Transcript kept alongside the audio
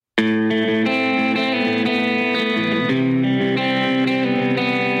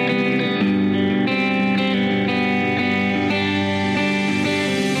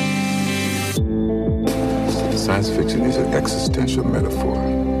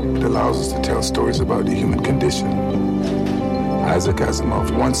allows us to tell stories about the human condition. Isaac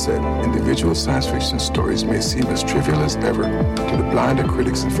Asimov once said, individual science fiction stories may seem as trivial as ever to the blinder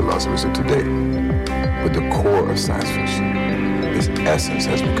critics and philosophers of today. But the core of science fiction, its essence,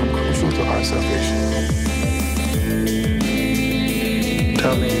 has become crucial to our salvation.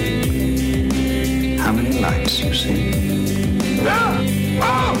 Tell me how many lights you see.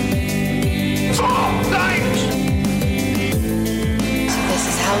 Oh! 4 lights! So this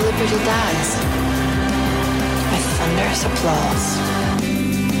is how liberty dies. By thunderous applause.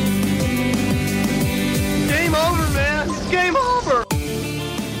 Game over, man! Game over!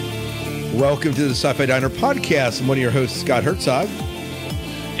 Welcome to the SciFi Diner Podcast. I'm one of your hosts, Scott Herzog.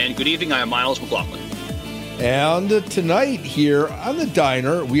 And good evening, I am Miles McLaughlin. And tonight here on the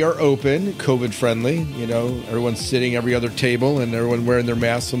diner, we are open, COVID-friendly. You know, everyone's sitting every other table and everyone wearing their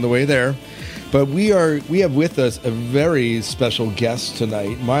masks on the way there. But we have with us a very special guest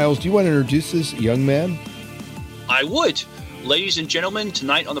tonight. Miles, do you want to introduce this young man? I would. Ladies and gentlemen,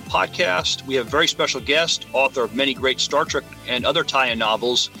 tonight on the podcast, we have a very special guest, author of many great Star Trek and other tie-in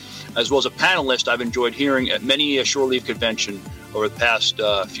novels, as well as a panelist I've enjoyed hearing at many a shore leave convention over the past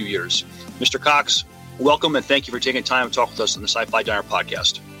few years. Mr. Cox, welcome and thank you for taking time to talk with us on the SciFi Diner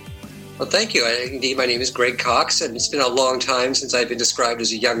Podcast. Well, thank you. Indeed, my name is Greg Cox, and it's been a long time since I've been described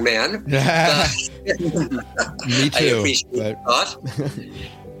as a young man. Me too. I appreciate that.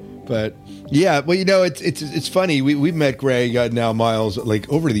 But yeah, well, you know, it's funny. We've met Greg now, Miles, like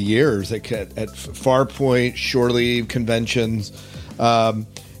over the years at Farpoint, shore leave conventions.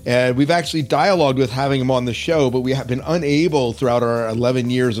 And we've actually dialogued with having him on the show, but we have been unable throughout our 11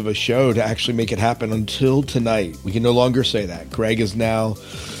 years of a show to actually make it happen until tonight. We can no longer say that. Greg is now,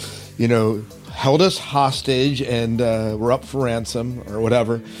 you know, held us hostage and we're up for ransom or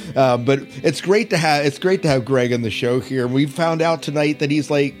whatever. But it's great to have Greg on the show here. We found out tonight that he's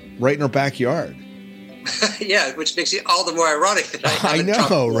like right in our backyard. Yeah, which makes it all the more ironic that I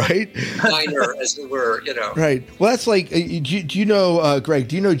know, right? Diner, as it were, you know. Right. Well, that's like, do you know, Greg,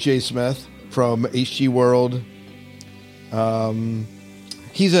 do you know Jay Smith from HG World?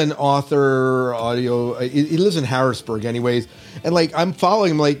 He's an author, audio. He lives in Harrisburg anyways. And like, I'm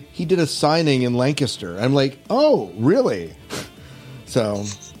following him, like, he did a signing in Lancaster. I'm like, oh, really? So,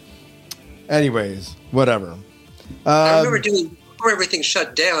 anyways, whatever. I remember before everything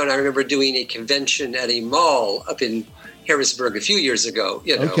shut down, I remember doing a convention at a mall up in Harrisburg a few years ago.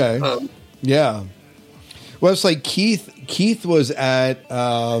 You know. Okay. Yeah. Well, it's like Keith was at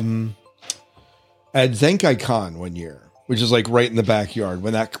Zenkai Con one year, which is like right in the backyard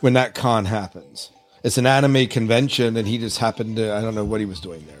when that con happens. It's an anime convention, and he just happened to, I don't know what he was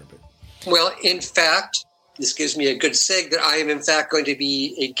doing there. But well, in fact, this gives me a good seg that I am in fact going to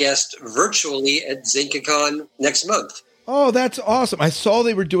be a guest virtually at ZenkaCon next month. Oh, that's awesome. I saw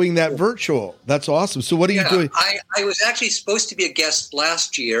they were doing that virtual. That's awesome. So what are you doing? I was actually supposed to be a guest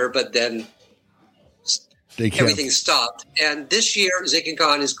last year, but then everything stopped. And this year,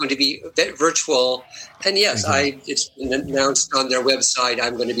 ZenkaCon is going to be virtual. And yes, it's been announced on their website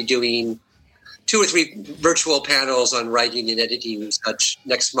I'm going to be doing 2 or 3 virtual panels on writing and editing and such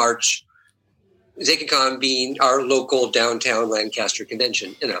next March. ZenkaCon being our local downtown Lancaster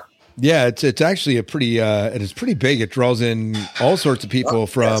convention, you know. Yeah, it's actually a pretty it's pretty big. It draws in all sorts of people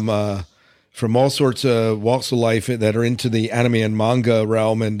from all sorts of walks of life that are into the anime and manga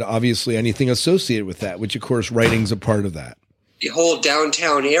realm, and obviously anything associated with that, which of course writing's a part of that. The whole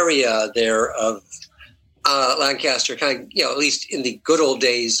downtown area there of Lancaster, kind of, you know, at least in the good old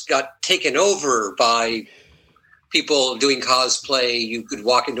days, got taken over by people doing cosplay. You could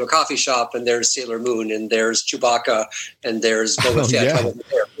walk into a coffee shop and there's Sailor Moon and there's Chewbacca and there's Boba Fett.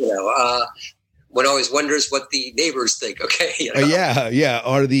 You know, one always wonders what the neighbors think. Okay, you know? Yeah.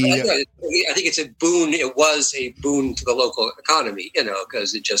 I think it's a boon. It was a boon to the local economy, you know,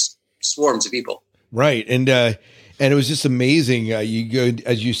 because it just swarms of people. Right, and it was just amazing. You go,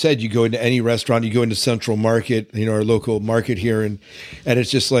 as you said, you go into any restaurant, you go into Central Market, you know, our local market here, and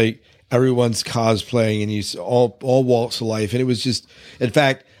it's just like everyone's cosplaying, and you all walks of life. And it was just, in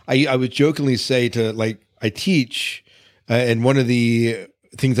fact, I would jokingly say to, like, I teach, and one of the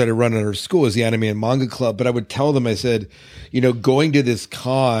things that I run at our school is the anime and manga club. But I would tell them, I said, you know, going to this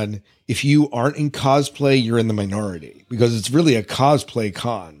con, if you aren't in cosplay, you're in the minority, because it's really a cosplay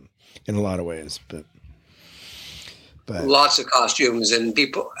con in a lot of ways. But lots of costumes and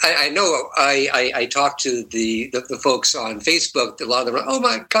people. I know. I talked to the folks on Facebook. A lot of them are, oh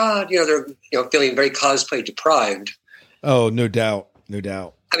my God, you know, they're feeling very cosplay deprived. Oh, no doubt.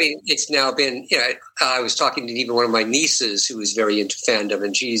 I mean, it's now been. You know, I was talking to even one of my nieces who is very into fandom,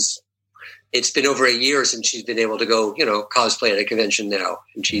 and she's it's been over a year since she's been able to go, cosplay at a convention now,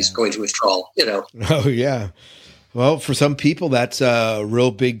 and she's going to withdrawal, Oh, yeah. Well, for some people, that's a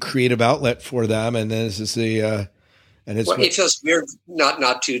real big creative outlet for them. And then this is it feels weird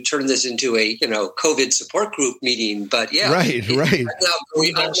not to turn this into a, COVID support group meeting, but yeah. Right. I'm now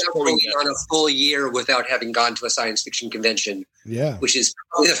going on a full year without having gone to a science fiction convention. Yeah. Which is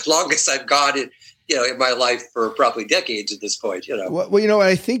probably the longest I've gone in my life for probably decades at this point, Well, what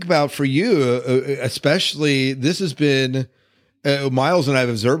I think about for you, especially, this has been, Miles and I have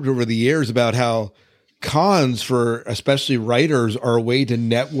observed over the years about how cons for especially writers are a way to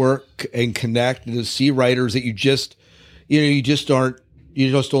network and connect and to see writers that you just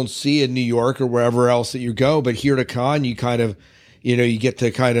don't see in New York or wherever else that you go. But here at a con, you kind of, you get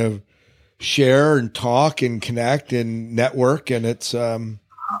to kind of share and talk and connect and network. And it's,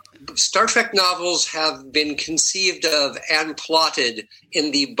 Star Trek novels have been conceived of and plotted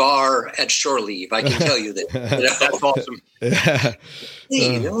in the bar at shore leave. I can tell you that. That's awesome. Yeah.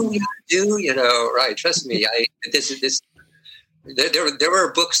 Hey, you know what you do, right? Trust me. There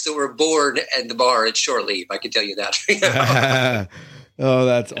were books that were born at the bar at shore leave. I can tell you that. Oh,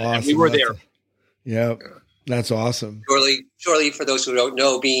 that's awesome. And we were there. Yeah, that's awesome. Shore leave, for those who don't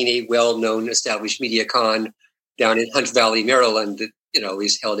know, being a well-known established media con down in Hunt Valley, Maryland, that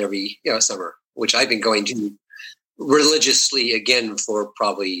is held every summer, which I've been going to religiously again for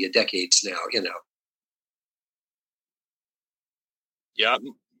probably decades now. Yeah,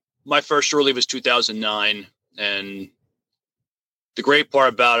 my first shore leave was 2009, and the great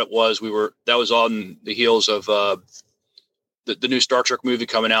part about it was that was on the heels of the new Star Trek movie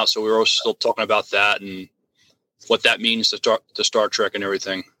coming out, so we were still talking about that and what that means to Star Trek and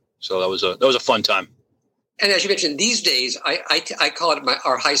everything. So that was a fun time. And as you mentioned, these days I call it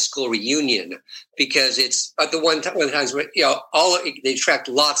our high school reunion, because it's at one of the times when they attract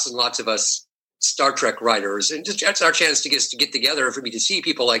lots and lots of us Star Trek writers, and just that's our chance to get together, for me to see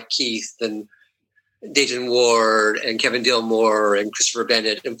people like Keith and Dayton Ward and Kevin Dillmore and Christopher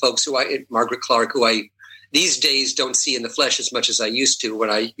Bennett and folks Margaret Clark, who I these days don't see in the flesh as much as I used to when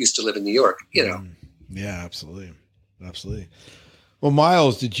I used to live in New York. Yeah, absolutely. Well,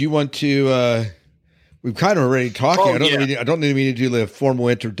 Miles, did you want to? We've kind of already talking. I don't need me to do the formal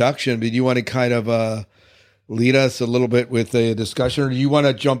introduction, but do you want to kind of lead us a little bit with a discussion, or do you want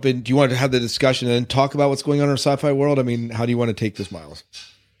to jump in? Do you want to have the discussion and then talk about what's going on in our sci-fi world? I mean, how do you want to take this, Miles?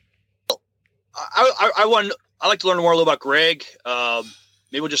 I'd like to learn more a little about Greg.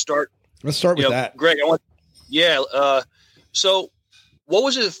 Maybe we'll just start. Let's start with that. Greg, so what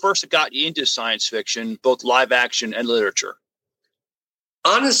was it first that got you into science fiction, both live action and literature?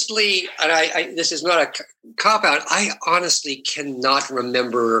 Honestly, and this is not a cop-out, I honestly cannot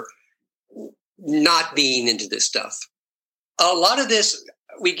remember not being into this stuff. A lot of this,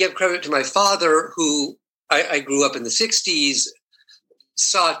 we give credit to my father, who I grew up in the 60s,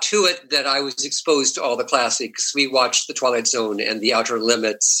 saw to it that I was exposed to all the classics. We watched The Twilight Zone and The Outer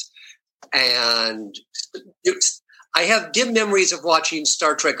Limits. And I have dim memories of watching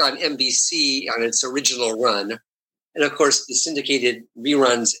Star Trek on NBC on its original run. And of course, the syndicated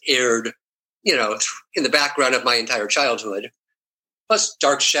reruns aired, in the background of my entire childhood. Plus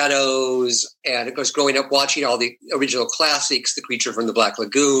Dark Shadows, and of course, growing up watching all the original classics, The Creature from the Black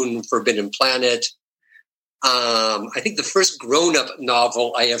Lagoon, Forbidden Planet. I think the first grown-up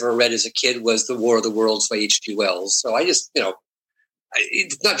novel I ever read as a kid was The War of the Worlds by H.G. Wells. So I just,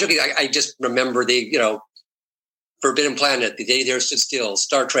 it's not joking. I just remember Forbidden Planet, The Day the Earth Stood Still,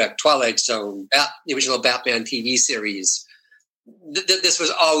 Star Trek, Twilight Zone, the original Batman TV series. This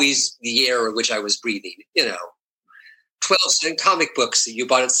was always the era in which I was breathing, 12-cent comic books that you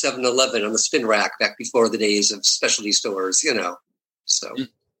bought at 7-Eleven on the spin rack back before the days of specialty stores, So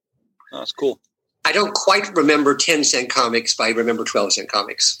that's cool. I don't quite remember 10-cent comics, but I remember 12-cent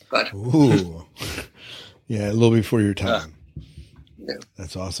comics. But ooh, yeah, a little before your time. Yeah.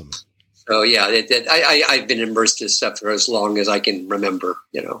 That's awesome. So yeah, I've been immersed in stuff for as long as I can remember.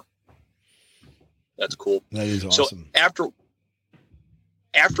 That's cool. That is awesome. So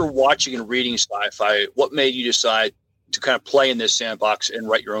after watching and reading sci-fi, what made you decide to kind of play in this sandbox and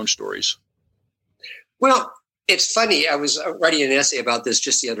write your own stories? Well, it's funny. I was writing an essay about this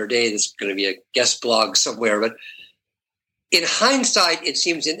just the other day. This is going to be a guest blog somewhere, but in hindsight, it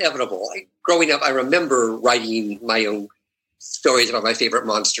seems inevitable. Growing up, I remember writing my own stories about my favorite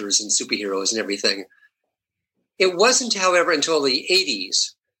monsters and superheroes and everything. It wasn't, however, until the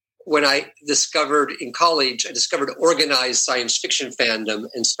 80s when I discovered in college, organized science fiction fandom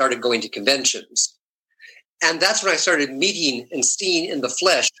and started going to conventions. And that's when I started meeting and seeing in the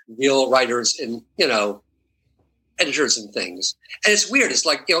flesh real writers and, editors and things. And it's weird. It's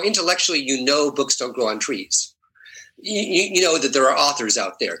like, intellectually, books don't grow on trees. You know that there are authors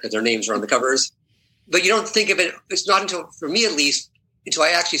out there because their names are on the covers, but you don't think of it. It's not until, for me at least, until I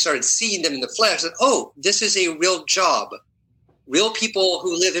actually started seeing them in the flesh that, oh, this is a real job. Real people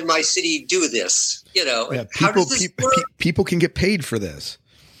who live in my city do this. How does this work? People can get paid for this.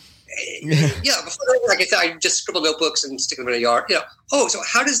 Before, like I said, I just scribble notebooks and stick them in a yard. So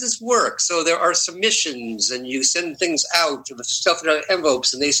how does this work? So there are submissions, and you send things out with stuff in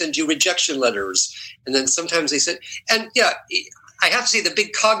envelopes, and they send you rejection letters, and then sometimes they send. And I have to say the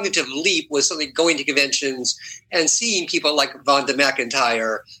big cognitive leap was something going to conventions and seeing people like Vonda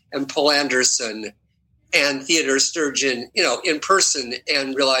McIntyre and Paul Anderson and Theodore Sturgeon, in person,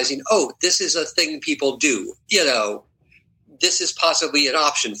 and realizing, oh, this is a thing people do. This is possibly an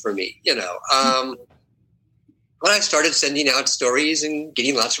option for me, When I started sending out stories and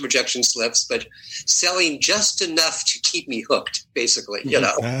getting lots of rejection slips, but selling just enough to keep me hooked, basically,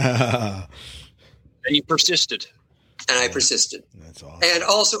 And you persisted. And I persisted. That's awesome. And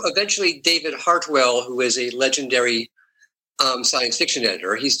also, eventually, David Hartwell, who is a legendary science fiction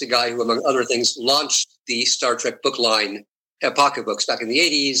editor, he's the guy who, among other things, launched the Star Trek book line at Pocket Books back in the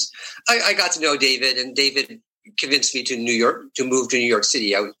 80s. I got to know David, and David convinced me to move to New York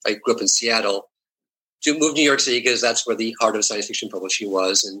City. I grew up in Seattle. To move to New York City because that's where the heart of science fiction publishing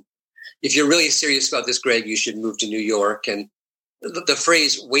was. And if you're really serious about this, Greg, you should move to New York. And the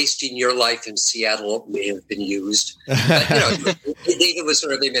phrase "wasting your life in Seattle" may have been used. But, David was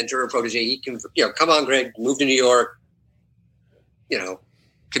sort of a mentor or protege. He can, come on, Greg, move to New York.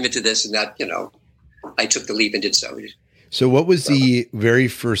 Commit to this and that. I took the leap and did so. So, what was the very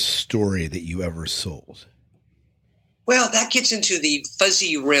first story that you ever sold? Well, that gets into the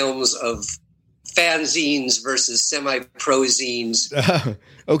fuzzy realms of fanzines versus semi-pro zines.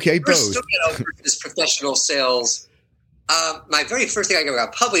 Okay, both. Versus professional sales. My very first thing I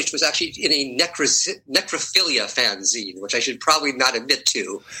got published was actually in a necrophilia fanzine, which I should probably not admit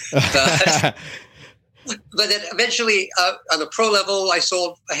to. But then eventually, on the pro level, I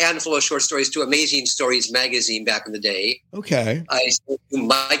sold a handful of short stories to Amazing Stories magazine back in the day. Okay. I sold to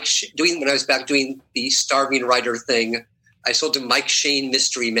when I was back doing the starving writer thing, I sold to Mike Shane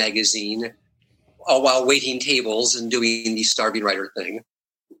Mystery magazine, all while waiting tables and doing the starving writer thing.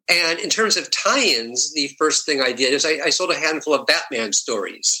 And in terms of tie-ins, the first thing I did is I sold a handful of Batman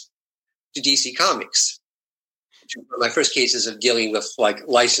stories to DC Comics. My first cases of dealing with like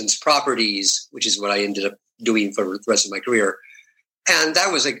licensed properties, which is what I ended up doing for the rest of my career. And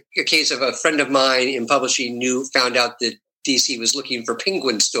that was a case of a friend of mine in publishing found out that DC was looking for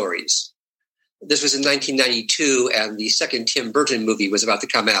Penguin stories. This was in 1992, and the second Tim Burton movie was about to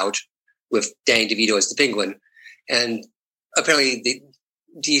come out with Danny DeVito as the Penguin. And apparently the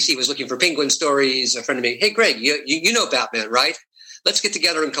DC was looking for Penguin stories. A friend of mine, hey, Greg, you know Batman, right? Let's get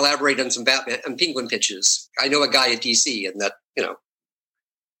together and collaborate on some Batman and Penguin pitches. I know a guy at DC, and that,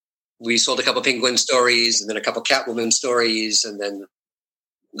 we sold a couple Penguin stories and then a couple Catwoman stories, and then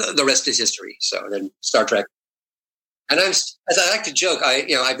the rest is history. So then Star Trek. And as I like to joke,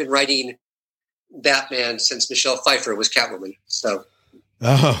 I've been writing Batman since Michelle Pfeiffer was Catwoman. So.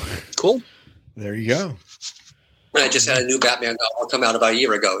 Oh, cool. There you go. And I just had a new Batman novel come out about a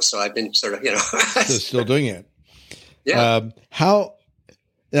year ago. So I've been sort of, So still doing it. Yeah. How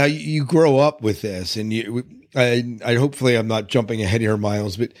now you grow up with this, and I hopefully I'm not jumping ahead here,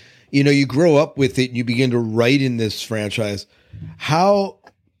 Miles, but you grow up with it and you begin to write in this franchise.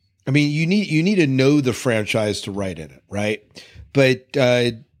 You need to know the franchise to write in it, right? But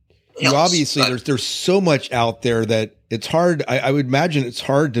obviously there's so much out there that it's hard. I would imagine it's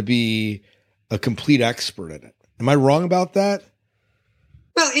hard to be a complete expert in it. Am I wrong about that?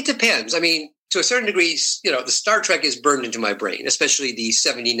 Well, it depends. I mean, to a certain degree, the Star Trek is burned into my brain, especially the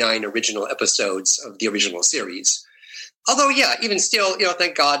 79 original episodes of the original series. Although, yeah, even still,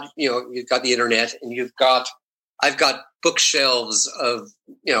 thank God, you've got the internet, and I've got bookshelves of,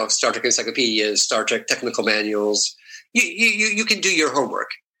 Star Trek encyclopedias, Star Trek technical manuals. You can do your homework.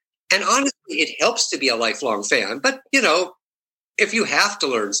 And honestly, it helps to be a lifelong fan. But, if you have to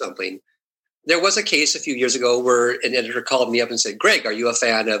learn something, there was a case a few years ago where an editor called me up and said, Greg, are you a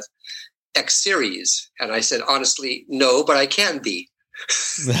fan of X series? And I said, honestly, no, but I can be.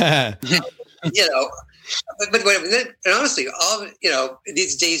 But honestly,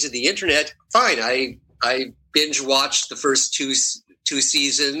 these days of the internet, fine. I binge watched the first two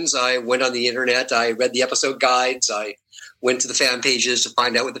seasons. I went on the internet. I read the episode guides. I went to the fan pages to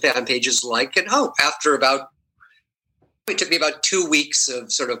find out what the fan pages like. And it took me about 2 weeks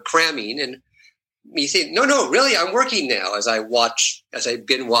of sort of cramming, and me saying, no, really, I'm working now as I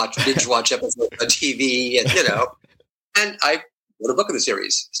binge watch episodes on TV, and and I wrote a book of the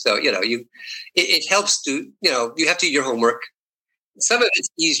series. So it helps to you have to do your homework. Some of it's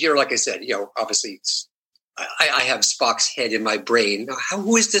easier, like I said. Obviously, I have Spock's head in my brain.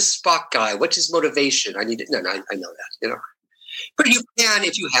 Who is this Spock guy? What's his motivation? I need it. No, I know that. But you can,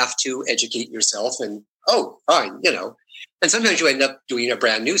 if you have to, educate yourself, and fine, And sometimes you end up doing a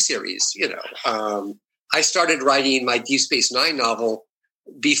brand new series. I started writing my Deep Space Nine novel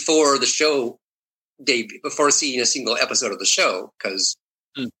before the show debut, before seeing a single episode of the show, because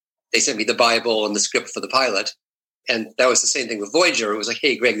they sent me the Bible and the script for the pilot. And that was the same thing with Voyager. It was like,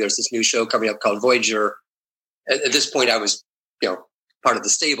 hey, Greg, there's this new show coming up called Voyager. At this point, I was, part of the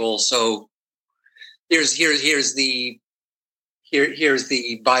stable. So here's the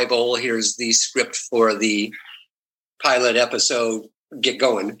Bible. Here's the script for the pilot episode. Get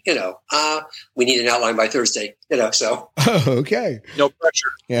going. We need an outline by Thursday. So. Oh, okay. No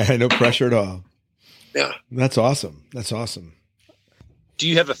pressure. Yeah, no pressure at all. Yeah, that's awesome. Do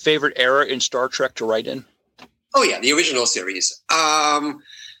you have a favorite era in Star Trek to write in? Oh yeah, the original series. I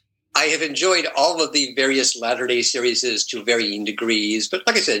have enjoyed all of the various latter-day series to varying degrees, but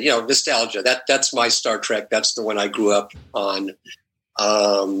like I said, nostalgia. That's my Star Trek. That's the one I grew up on.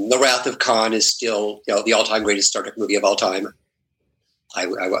 The Wrath of Khan is still, the all-time greatest Star Trek movie of all time.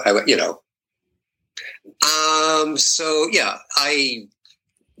 So yeah, I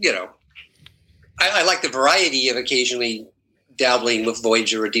like the variety of occasionally dabbling with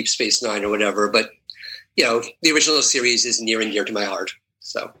Voyager or Deep Space Nine or whatever, but the original series is near and dear to my heart.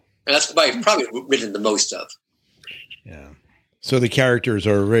 So, and that's what I've probably written the most of. Yeah. So the characters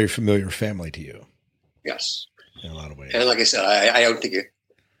are a very familiar family to you. Yes. In a lot of ways. And like I said, I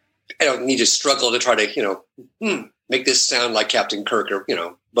don't need to struggle to try to, make this sound like Captain Kirk or,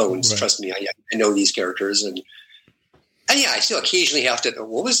 Bones. Right. Trust me, I know these characters. And yeah, I still occasionally have to,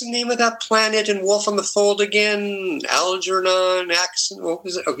 what was the name of that planet in Wolf on the Fold again? Algernon, Axon, what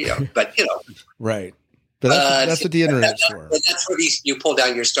was it? Oh, yeah, but, Right. But that's what the internet's for. That's where you pull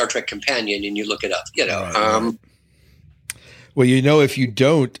down your Star Trek companion and you look it up, Right. Well, if you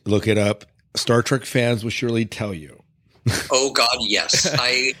don't look it up, Star Trek fans will surely tell you. Oh, God, yes.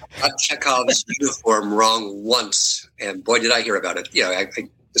 I got Chekhov's uniform wrong once, and boy, did I hear about it. I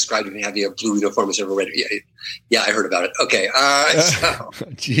described him having a blue uniform. Has ever read it? Yeah, I heard about it. Okay.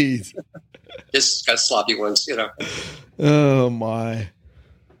 Jeez. Just got sloppy once, Oh, my.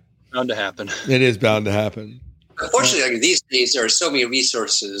 Bound to happen. It is bound to happen. Unfortunately, these days there are so many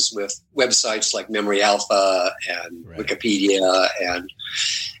resources with websites like Memory Alpha and Wikipedia, and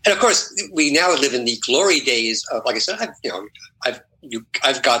of course we now live in the glory days of, like I said,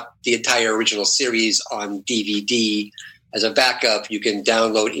 I've got the entire original series on DVD as a backup. You can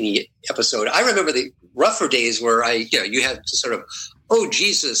download any episode. I remember the rougher days where you had to sort of, oh,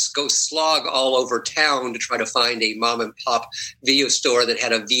 Jesus, go slog all over town to try to find a mom and pop video store that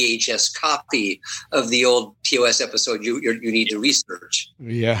had a VHS copy of the old TOS episode you need to research.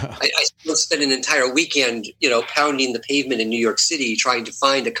 Yeah. I still spent an entire weekend, pounding the pavement in New York City trying to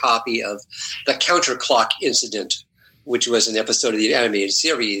find a copy of the Counterclock Incident, which was an episode of the animated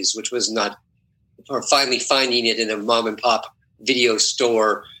series, which was not, or finally finding it in a mom and pop video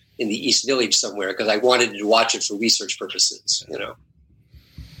store in the East Village somewhere because I wanted to watch it for research purposes,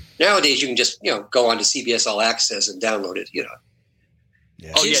 Nowadays, you can just, go on to CBS All Access and download it, Yeah.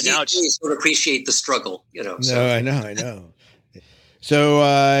 Oh, yeah, now it's... sort of appreciate the struggle, No, I know.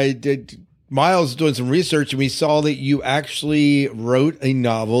 So Miles doing some research, and we saw that you actually wrote a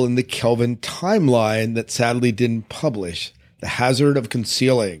novel in the Kelvin timeline that sadly didn't publish, The Hazard of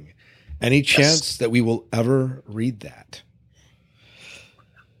Concealing. Any chance that we will ever read that?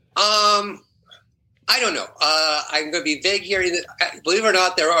 I don't know. I'm going to be vague here. Believe it or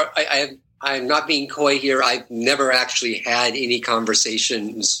not, I'm not being coy here. I've never actually had any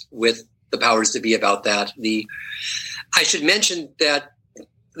conversations with the powers that be about that. I should mention that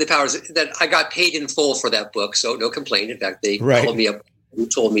the powers that I got paid in full for that book, so no complaint. In fact, they called me up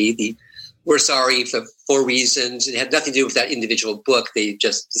and told me we're sorry for reasons. It had nothing to do with that individual book. They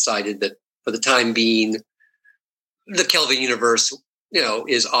just decided that for the time being, the Kelvin universe,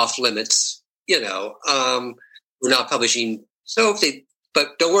 is off limits. We're not publishing.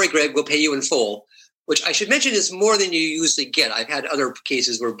 But don't worry, Greg, we'll pay you in full, which I should mention is more than you usually get. I've had other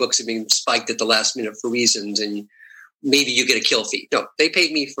cases where books have been spiked at the last minute for reasons, and maybe you get a kill fee. No, they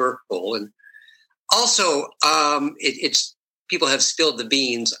paid me for full. And also, it's people have spilled the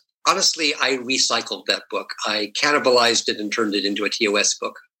beans. Honestly, I recycled that book. I cannibalized it and turned it into a TOS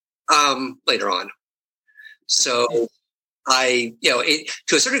book later on. So to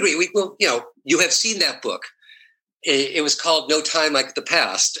a certain degree, you have seen that book. It was called No Time Like the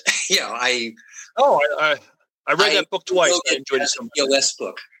Past. I read that book twice. I enjoyed it so much. EOS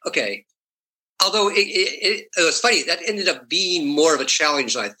book. Okay. Although it was funny, that ended up being more of a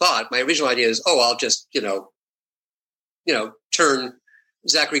challenge than I thought. My original idea is, I'll just, turn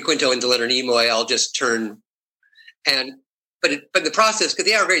Zachary Quinto into Leonard Nimoy. I'll just turn, but in the process, because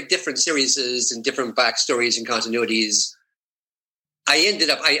they are very different series and different backstories and continuities, I ended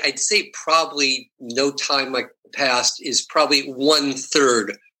up, I'd say probably No Time Like the Past is probably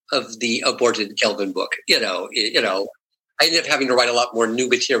 1/3 of the aborted Kelvin book. I ended up having to write a lot more new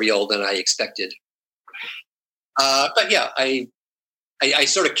material than I expected. But yeah, I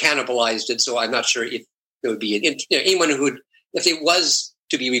sort of cannibalized it, so I'm not sure if there would be anyone who would, if it was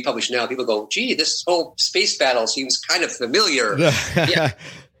to be republished now, people go, gee, this whole space battle seems kind of familiar. Yeah.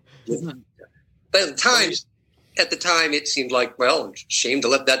 But at the time, it seemed like, well, shame to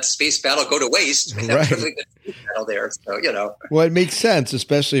let that space battle go to waste. Right. Really good space battle there, so Well, it makes sense,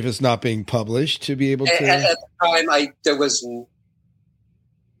 especially if it's not being published, to be able to. At the time, there was,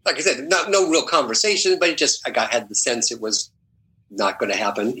 like I said, no real conversation, but I had the sense it was not going to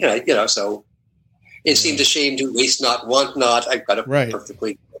happen. So it seemed a shame to waste not, want not. I've got a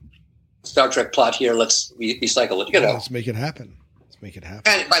perfectly Star Trek plot here. Let's recycle it. Let's make it happen.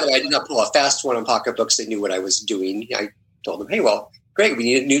 And by the way, I did not pull a fast one on pocketbooks. They knew what I was doing. I told them, hey, well, Greg, we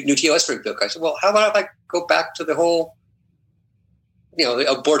need a new TOS for a book. I said, well, how about if I go back to the whole,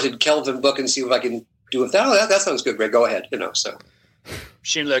 the aborted Kelvin book and see what I can do with that? Oh, that sounds good, Greg. Go ahead. So.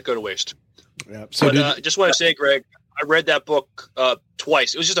 Shame to let it go to waste. Yeah. So I just want to say, Greg, I read that book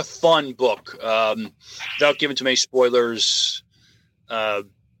twice. It was just a fun book. Without giving too many spoilers, 7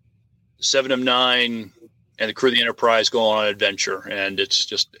 of 9 and the crew of the Enterprise go on an adventure, and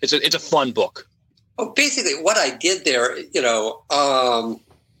it's a fun book. Oh, basically, what I did there,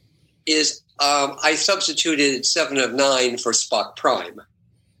 is I substituted 7 of 9 for Spock Prime.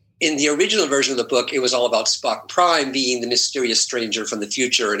 In the original version of the book, it was all about Spock Prime being the mysterious stranger from the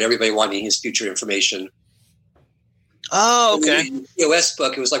future and everybody wanting his future information. Oh, okay. In the EOS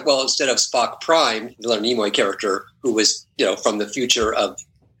book, it was like, well, instead of Spock Prime, the Leonard Nimoy character, who was, from the future of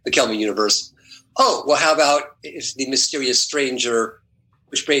the Kelvin universe, how about if the mysterious stranger,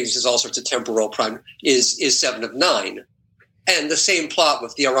 which brings all sorts of temporal prime, is 7 of 9? And the same plot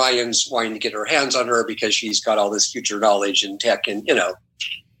with the Orions wanting to get her hands on her because she's got all this future knowledge and tech and,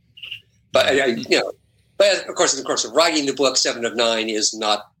 But but of course, in the course of writing the book, 7 of 9 is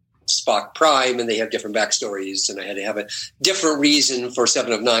not Spock Prime, and they have different backstories. And I had to have a different reason for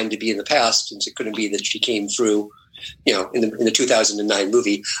 7 of 9 to be in the past, since it couldn't be that she came through, in the 2009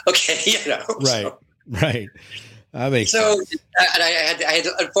 movie. Okay, right. That makes sense. And I had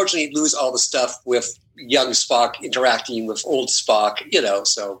to unfortunately lose all the stuff with young Spock interacting with old Spock.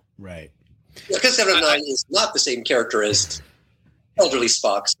 So right, because 7 of 9 is not the same character as elderly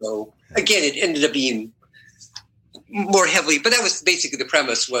Spock. So again, it ended up being more heavily, but that was basically the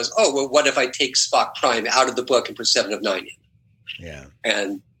premise was, what if I take Spock Prime out of the book and put 7 of 9 in? Yeah.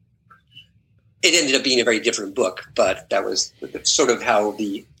 And it ended up being a very different book, but that was sort of how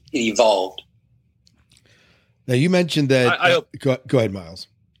it evolved. Now you mentioned that, go ahead, Miles.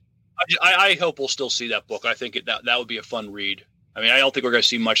 I hope we'll still see that book. I think that would be a fun read. I mean, I don't think we're going to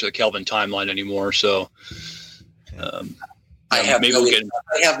see much of the Kelvin timeline anymore. So, I have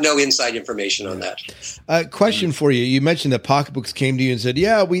no inside information on that. Question for you. You mentioned that pocketbooks came to you and said,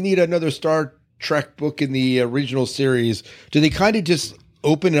 yeah, we need another Star Trek book in the original series. Do they kind of just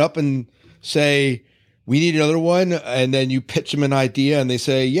open it up and say, we need another one? And then you pitch them an idea and they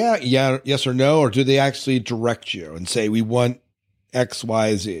say, yeah, yes or no? Or do they actually direct you and say, we want X,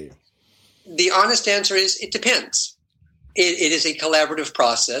 Y, Z? The honest answer is it depends. It is a collaborative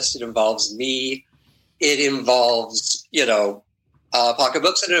process. It involves me. It involves,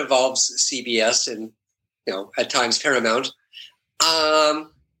 pocketbooks, and it involves CBS and, at times Paramount. But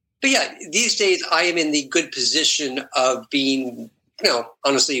yeah, these days I am in the good position of being,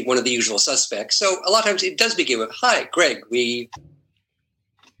 honestly, one of the usual suspects. So a lot of times it does begin with, hi, Greg, we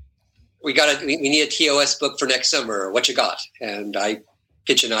need a TOS book for next summer. What you got? And I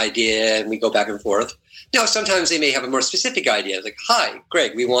pitch an idea and we go back and forth. Now, sometimes they may have a more specific idea, like, hi,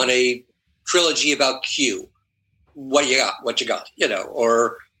 Greg, we want a trilogy about Q. What you got?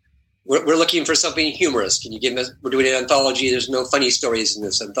 Or we're looking for something humorous. Can you give us? We're doing an anthology. There's no funny stories in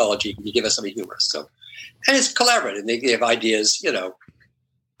this anthology. Can you give us something humorous? So, and it's collaborative. And they have ideas.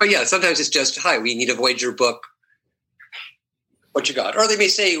 But yeah, sometimes it's just, hi, we need a Voyager book. What you got? Or they may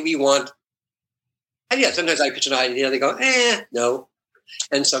say we want. And yeah, sometimes I pitch an idea. They go, no.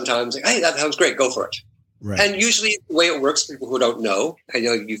 And sometimes, hey, that sounds great. Go for it. Right. And usually the way it works, for people who don't know, I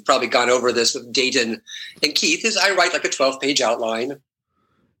know you've probably gone over this with Dayton and Keith, is I write like a 12-page outline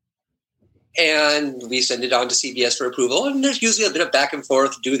and we send it on to CBS for approval. And there's usually a bit of back and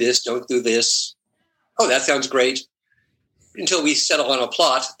forth, do this, don't do this. Oh, that sounds great. Until we settle on a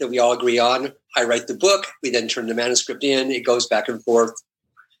plot that we all agree on. I write the book. We then turn the manuscript in. It goes back and forth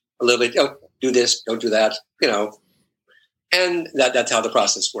a little bit. Oh, do this, don't do that, And that's how the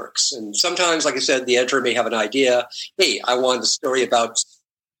process works. And sometimes, like I said, the editor may have an idea. Hey, I want a story about,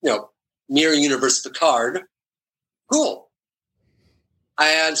 Mirror Universe Picard. Cool.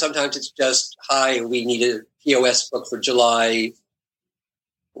 And sometimes it's just, hi, we need a POS book for July.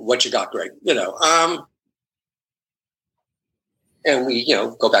 What you got, Greg? And we,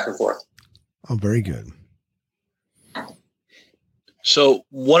 go back and forth. Oh, very good. So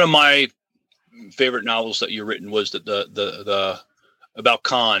one of my favorite novels that you've written was the about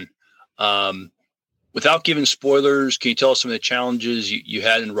Khan. Without giving spoilers, can you tell us some of the challenges you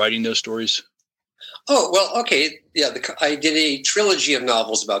had in writing those stories? Oh, well, okay. Yeah, I did a trilogy of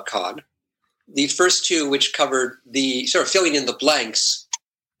novels about Khan. The first two, which covered the sort of filling in the blanks,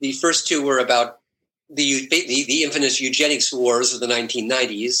 the first two were about the infamous eugenics wars of the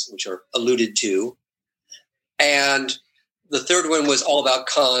 1990s, which are alluded to. And the third one was all about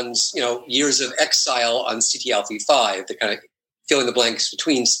Khan's, years of exile on Ceti Alpha 5, to kind of fill in the blanks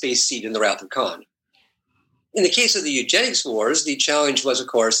between Space Seed and the Wrath of Khan. In the case of the eugenics wars, the challenge was, of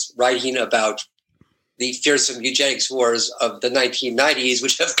course, writing about the fearsome eugenics wars of the 1990s,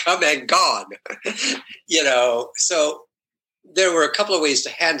 which have come and gone. So there were a couple of ways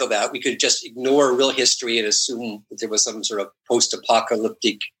to handle that. We could just ignore real history and assume that there was some sort of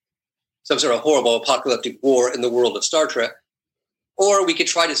post-apocalyptic, some sort of horrible apocalyptic war in the world of Star Trek. Or we could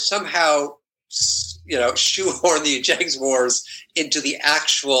try to somehow, shoehorn the eugenics wars into the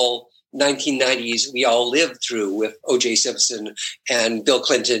actual 1990s we all lived through with O.J. Simpson and Bill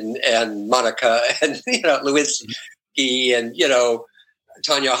Clinton and Monica and, Lewinsky and,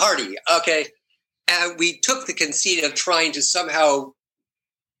 Tanya Hardy. Okay. And we took the conceit of trying to somehow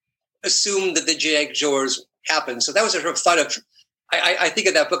assume that the eugenics wars happened. So that was a sort of fun of, I think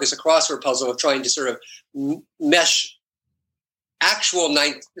of that book as a crossword puzzle of trying to sort of mesh actual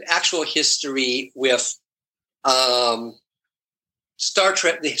history with Star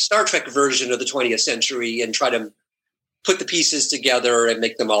Trek, the Star Trek version of the 20th century, and try to put the pieces together and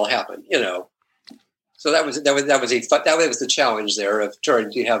make them all happen. So that was the challenge there of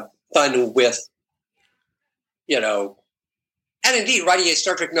trying to have fun with, and indeed writing a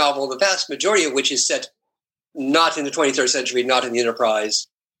Star Trek novel, the vast majority of which is set not in the 23rd century, not in the Enterprise.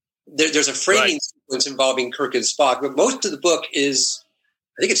 There's a framing sequence involving Kirk and Spock, but most of the book is,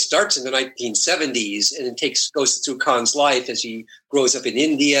 I think it starts in the 1970s, and it goes through Khan's life as he grows up in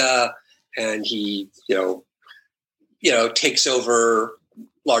India, and he, takes over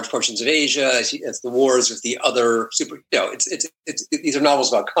large portions of Asia as the wars with the other these are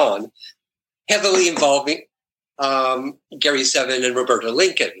novels about Khan, heavily involving Gary Seven and Roberta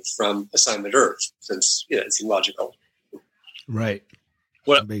Lincoln from Assignment Earth, since it seemed logical. Right.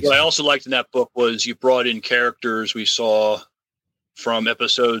 What I also liked in that book was you brought in characters we saw from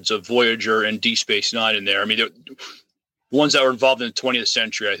episodes of Voyager and Deep Space Nine in there. I mean, the ones that were involved in the 20th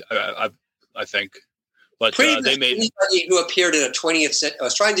century, I think. But they made anybody who appeared in a 20th century. I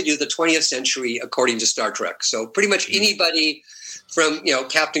was trying to do the 20th century according to Star Trek. So pretty much anybody from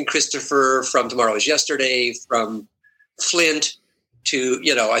Captain Christopher, from Tomorrow's Yesterday, from Flint to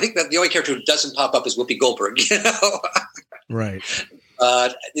I think that the only character who doesn't pop up is Whoopi Goldberg. Right.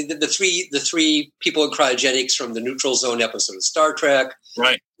 The three people in cryogenics from the Neutral Zone episode of Star Trek.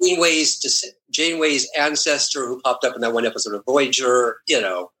 Right. Janeway's ancestor who popped up in that one episode of Voyager.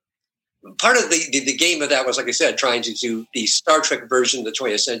 Part of the game of that was, like I said, trying to do the Star Trek version of the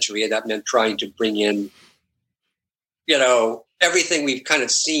 20th century, and that meant trying to bring in, everything we've kind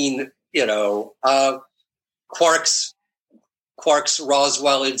of seen. Quark's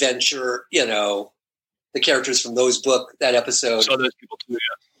Roswell adventure. The characters from those that episode. So those people too, yeah.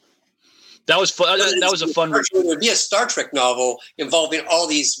 That was fun. That was a fun. It would be a Star Trek novel involving all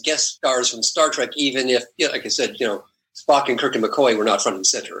these guest stars from Star Trek, even if, like I said, Spock and Kirk and McCoy were not front and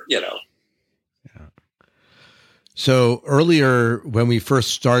center. Yeah. So earlier, when we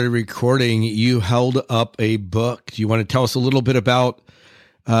first started recording, you held up a book. Do you want to tell us a little bit about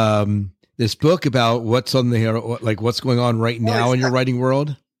this book, about what's on what's going on right now in your writing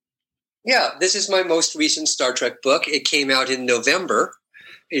world? Yeah, this is my most recent Star Trek book. It came out in November.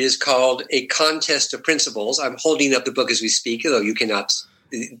 It is called A Contest of Principles. I'm holding up the book as we speak, although you cannot,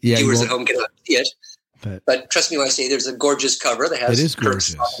 viewers at home cannot see it. But trust me when I say there's a gorgeous cover that has Kirk,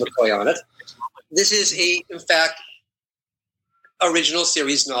 Spock, and McCoy on it. This is in fact, original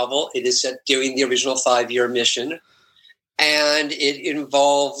series novel. It is set during the original 5-year mission, and it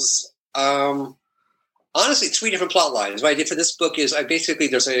involves, honestly, 3 different plot lines. What I did for this book is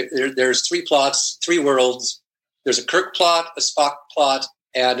there's 3 plots, 3 worlds. There's a Kirk plot, a Spock plot,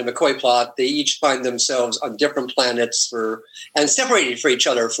 and a McCoy plot. They each find themselves on different planets and separated from each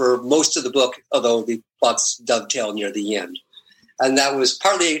other for most of the book, although the plots dovetail near the end. And that was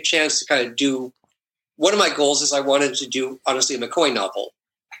partly a chance to kind of do. One of my goals is I wanted to do, honestly, a McCoy novel.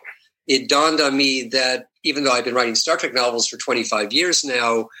 It dawned on me that even though I've been writing Star Trek novels for 25 years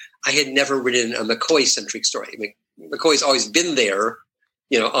now, I had never written a McCoy-centric story. I mean, McCoy's always been there,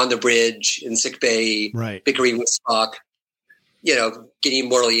 on the bridge, in sickbay, right, bickering with Spock, getting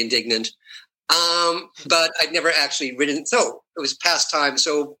morally indignant. But I'd never actually written. So it was past time.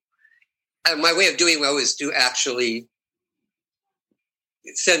 So my way of doing well was to actually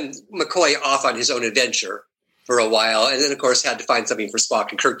send McCoy off on his own adventure for a while. And then, of course, had to find something for Spock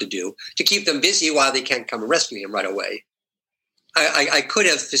and Kirk to do to keep them busy while they can't come and rescue him right away. I could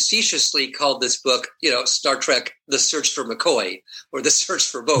have facetiously called this book, Star Trek, The Search for McCoy, or The Search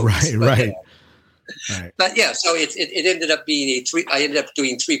for Bones. Right. But yeah, so it ended up being I ended up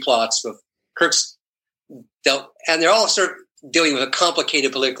doing 3 plots with Kirk's and they're all sort of dealing with a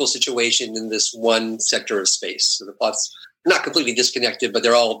complicated political situation in this one sector of space. So the plots are not completely disconnected, but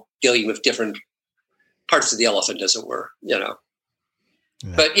they're all dealing with different parts of the elephant, as it were, Yeah.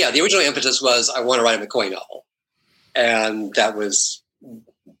 But yeah, the original impetus was I want to write a McCoy novel. And that was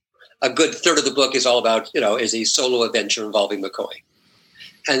a good third of the book is all about, is a solo adventure involving McCoy.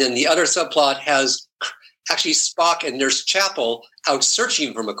 And then the other subplot has actually Spock and Nurse Chapel out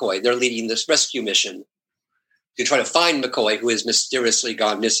searching for McCoy. They're leading this rescue mission to try to find McCoy, who has mysteriously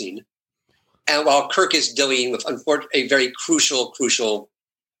gone missing. And while Kirk is dealing with a very crucial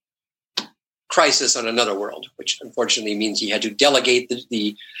crisis on another world, which unfortunately means he had to delegate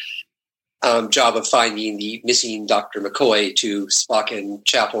the job of finding the missing Dr. McCoy to Spock and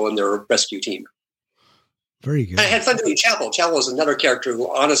Chapel and their rescue team. Very good. And I had fun doing Chapel. Chapel is another character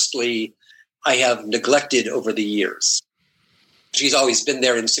who, honestly, I have neglected over the years. She's always been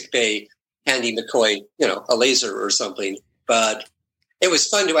there in sickbay, handing McCoy, a laser or something. But it was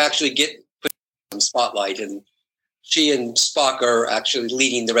fun to actually get put on spotlight. And she and Spock are actually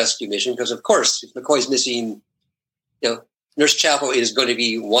leading the rescue mission because, of course, if McCoy's missing, Nurse Chapel is going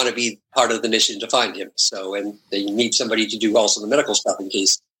to want to be part of the mission to find him. So, and they need somebody to do also the medical stuff in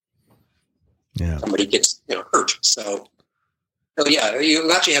case somebody gets hurt. So yeah,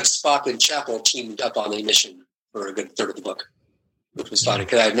 you actually have Spock and Chapel teamed up on a mission for a good third of the book, which was fun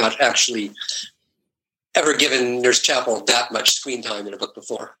because I had not actually ever given Nurse Chapel that much screen time in a book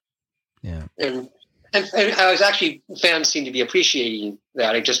before. Yeah, and I was actually, fans seem to be appreciating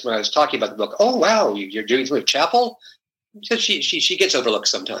that. When I was talking about the book, oh wow, you're doing something with Chapel. So she gets overlooked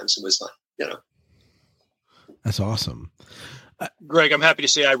sometimes. It was fun, That's awesome. Greg, I'm happy to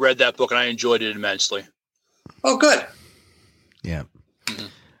say I read that book and I enjoyed it immensely. Oh, good. Yeah.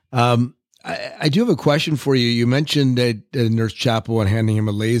 Mm-hmm. I do have a question for you. You mentioned that Nurse Chapel and handing him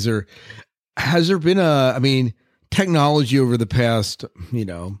a laser. Has there been technology over the past,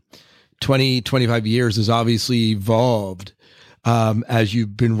 20, 25 years has obviously evolved. As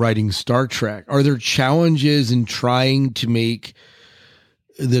you've been writing Star Trek, are there challenges in trying to make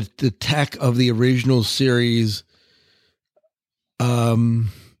the tech of the original series? I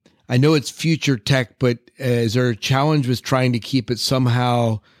know it's future tech, but is there a challenge with trying to keep it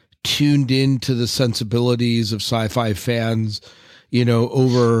somehow tuned into the sensibilities of sci-fi fans,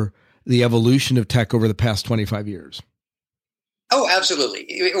 over the evolution of tech over the past 25 years? Oh, absolutely.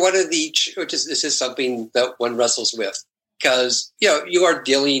 This is something that one wrestles with. Because, you are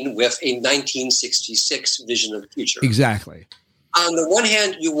dealing with a 1966 vision of the future. Exactly. On the one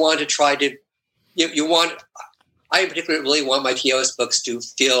hand, you want to try to, I in particular really want my TOS books to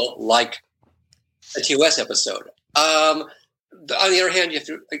feel like a TOS episode. On the other hand, you have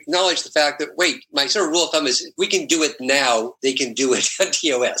to acknowledge the fact that, my sort of rule of thumb is if we can do it now, they can do it on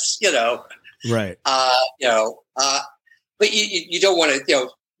TOS, Right. But you don't want to,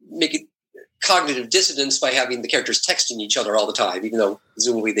 make it cognitive dissonance by having the characters texting each other all the time, even though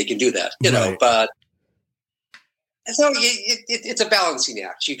presumably they can do that, right. But so it's a balancing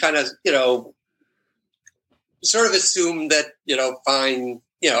act. You kind of, sort of assume that, fine,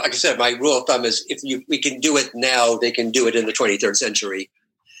 like I said, my rule of thumb is we can do it now, they can do it in the 23rd century.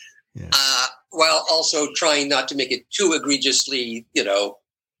 Yeah. While also trying not to make it too egregiously,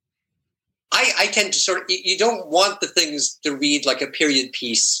 I tend to you don't want the things to read like a period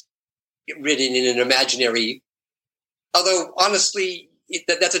piece written in an imaginary, although honestly,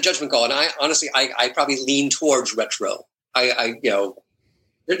 that's a judgment call. And I honestly, I probably lean towards retro.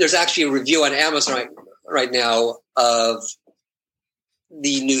 There's actually a review on Amazon right now of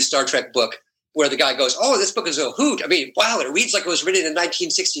the new Star Trek book where the guy goes, "Oh, this book is a hoot. I mean, wow, it reads like it was written in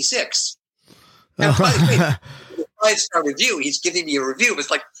 1966." And by the way, 5-star review, he's giving me a review. It's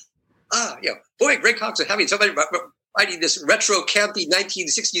like, boy, Greg Cox is having somebody writing this retro campy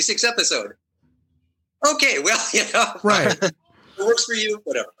 1966 episode. Okay, well, right. It works for you,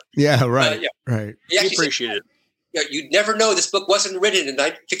 whatever. Yeah, right. Right. We appreciate it. You'd never know this book wasn't written in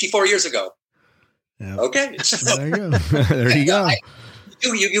 54 years ago. Yep. Okay. There you go. There you go.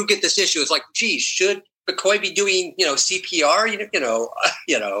 You get this issue. It's like, gee, should McCoy be doing, CPR?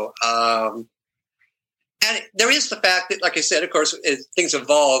 And there is the fact that, like I said, of course, as things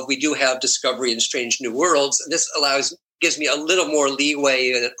evolve, we do have Discovery and Strange New Worlds. And this gives me a little more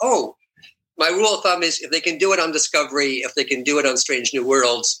leeway. And my rule of thumb is if they can do it on Discovery, if they can do it on Strange New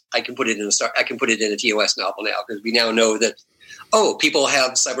Worlds, I can put it in a TOS novel now, because we now know that, people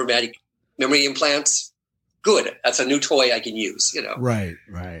have cybernetic memory implants. Good. That's a new toy I can use, Right.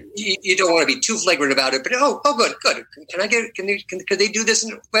 You don't want to be too flagrant about it, but good. Can they do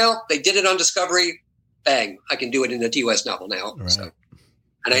this? Well, they did it on Discovery. Bang. I can do it in a TOS novel now. Right. So,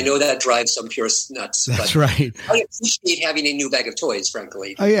 and I know that drives some purists nuts. That's right. I appreciate having a new bag of toys,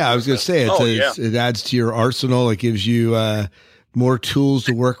 frankly. Oh yeah. I was going to say it adds to your arsenal. It gives you, more tools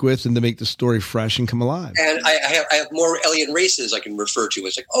to work with and to make the story fresh and come alive. And I have more alien races I can refer to.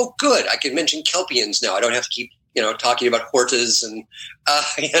 It's like, good. I can mention Kelpians now. I don't have to keep, talking about Hortas and,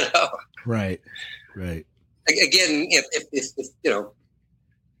 Right. Again, if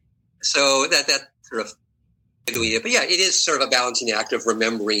so that sort of, but yeah, it is sort of a balancing act of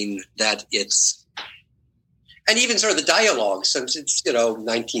remembering that it's, and even sort of the dialogue, since it's,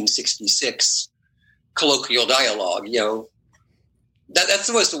 1966 colloquial dialogue, That's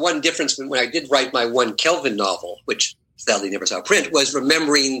the one difference when I did write my one Kelvin novel, which sadly never saw print, was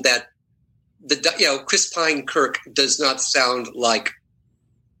remembering that Chris Pine Kirk does not sound like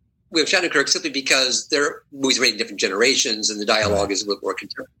William Shatner Kirk, simply because their movies are made in different generations and the dialogue is a little more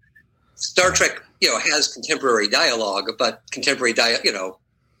contemporary. Star Trek, has contemporary dialogue, but contemporary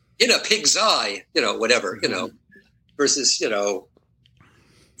in a pig's eye, whatever, versus,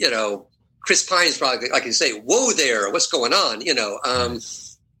 Chris Pine is probably, like you say, whoa there, what's going on?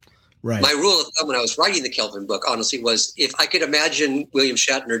 Right. My rule of thumb when I was writing the Kelvin book, honestly, was if I could imagine William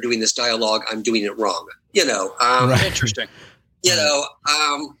Shatner doing this dialogue, I'm doing it wrong. Right. Interesting.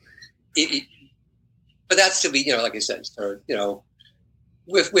 But that's to be, like I said,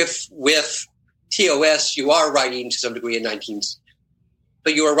 with TOS, you are writing to some degree in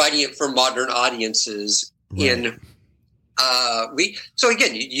but you are writing it for modern audiences in. So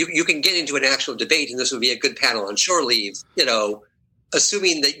again, you can get into an actual debate, and this would be a good panel on shore leave,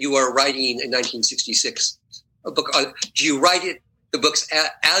 assuming that you are writing a 1966 book. Do you write the books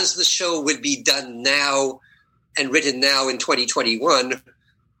as the show would be done now and written now in 2021? It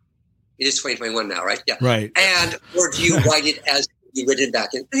is 2021 now, right? Yeah. Right. Or do you write it as you written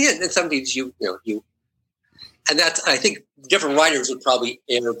back in? And some things and that's, I think different writers would probably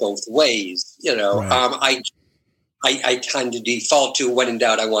err both ways, Right. I tend to default to, when in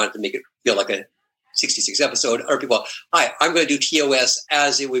doubt, I want to make it feel like a 66 episode. Or people, I'm going to do TOS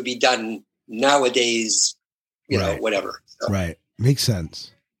as it would be done nowadays, right. Whatever. So. Right. Makes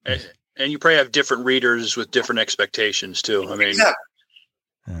sense. And you probably have different readers with different expectations too. I mean, exactly.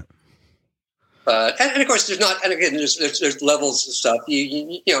 Yeah. And of course, there's levels of stuff.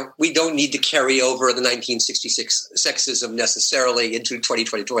 We don't need to carry over the 1966 sexism necessarily into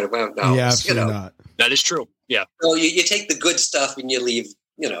 2020. No, yeah, absolutely not. That is true. Yeah. So you take the good stuff and you leave,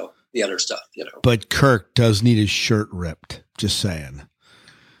 the other stuff. But Kirk does need his shirt ripped. Just saying.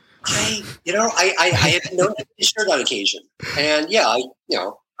 I have known his shirt on occasion, and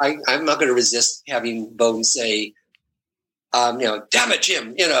I'm not going to resist having Bones say, damn it,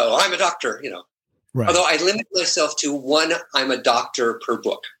 Jim, I'm a doctor, Right. Although I limit myself to one, I'm a doctor per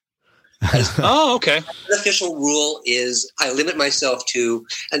book. Okay. The official rule is I limit myself to,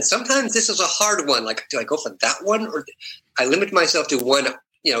 and sometimes this is a hard one. Like, do I go for that one? Or I limit myself to one,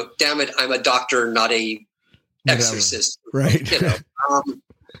 damn it, I'm a doctor, not a exorcist. Right.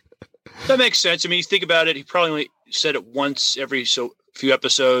 That makes sense. I mean, you think about it, he probably only said it once every few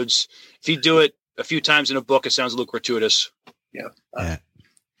episodes. If you do it a few times in a book, it sounds a little gratuitous. Yeah.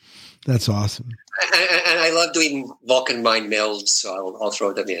 That's awesome. And I love doing Vulcan mind melds, so I'll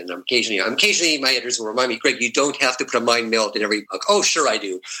throw them in. Occasionally, my editors will remind me, Greg, you don't have to put a mind meld in every book. Oh, sure I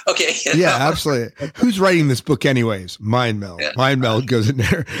do. Okay. Yeah, absolutely. Who's writing this book anyways? Mind meld. Yeah. Mind meld goes in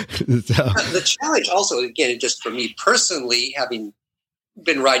there. The challenge also, again, just for me personally, having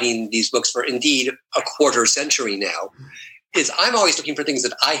been writing these books for indeed a quarter century now, is I'm always looking for things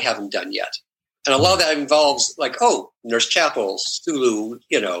that I haven't done yet. And a lot of that involves like, oh, Nurse Chapel, Sulu,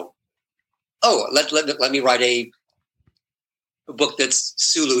 let me write a book that's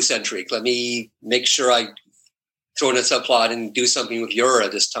Sulu-centric. Let me make sure I throw in a subplot and do something with Yura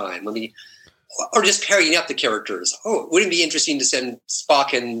this time. Or just pairing up the characters. Oh, wouldn't it be interesting to send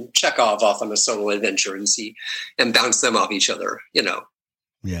Spock and Chekhov off on a solo adventure and bounce them off each other,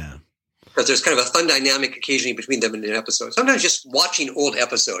 Yeah. Because there's kind of a fun dynamic occasionally between them in an episode. Sometimes just watching old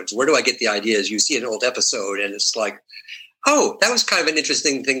episodes, where do I get the ideas? You see an old episode and it's like, oh, that was kind of an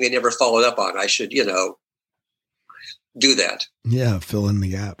interesting thing they never followed up on. I should, do that. Yeah, fill in the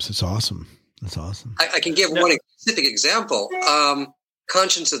gaps. It's awesome. That's awesome. I can give one specific example.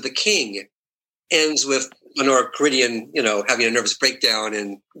 Conscience of the King ends with Lenora Caridian, having a nervous breakdown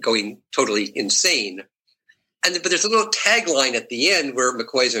and going totally insane. But there's a little tagline at the end where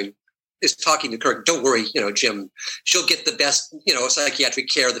McCoy is talking to Kirk. Don't worry, Jim, she'll get the best, psychiatric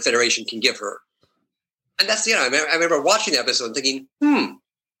care the Federation can give her. And that's, I remember watching the episode and thinking,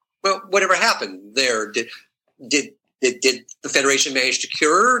 well, whatever happened there? Did the Federation manage to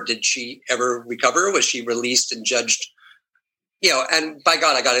cure her? Did she ever recover? Was she released and judged? And by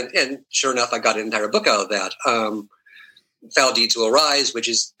God, I got it. And sure enough, I got an entire book out of that. Foul Deeds Will Rise, which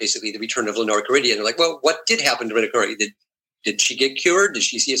is basically the return of Lenora Caridian. They're like, well, what did happen to Lenora Caridian? Did she get cured? Did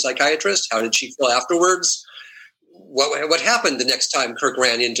she see a psychiatrist? How did she feel afterwards? What happened the next time Kirk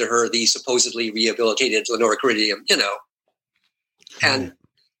ran into her, the supposedly rehabilitated Lenora Caridian, And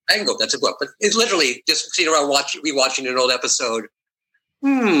I can go, that's a book. But it's literally just sitting around rewatching an old episode.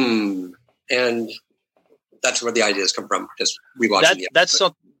 And that's where the ideas come from, just rewatching the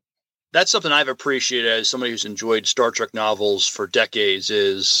episode. That's something I've appreciated as somebody who's enjoyed Star Trek novels for decades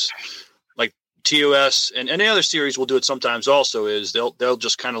is like TOS and any other series will do it sometimes also is they'll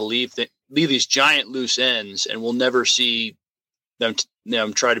just kind of leave these giant loose ends and we'll never see them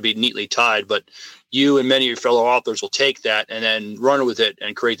try to be neatly tied. But you and many of your fellow authors will take that and then run with it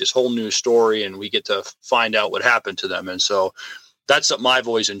and create this whole new story and we get to find out what happened to them. And so that's something I've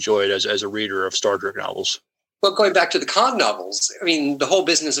always enjoyed as a reader of Star Trek novels. Well, going back to the Khan novels, I mean, the whole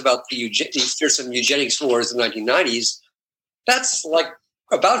business about these fearsome eugenics wars in the 1990s, that's like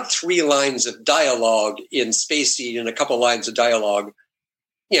about 3 lines of dialogue in Space Seed and a couple lines of dialogue,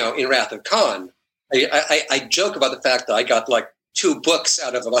 in Wrath of Khan. I joke about the fact that I got like 2 books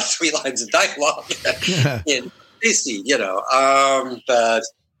out of about 3 lines of dialogue in Space Seed, but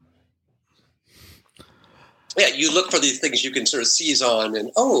yeah, you look for these things you can sort of seize on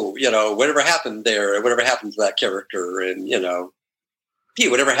and, whatever happened there, whatever happened to that character and,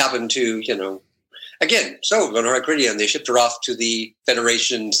 whatever happened to, again, so Lenora Caridian, they shipped her off to the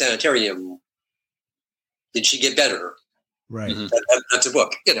Federation sanitarium. Did she get better? Right. That's a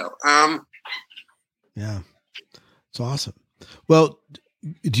book, Yeah. It's awesome. Well,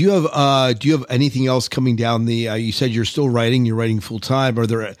 do you have anything else coming down the, you said you're still writing, you're writing full time.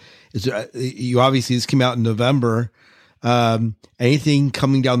 You obviously this came out in November. Anything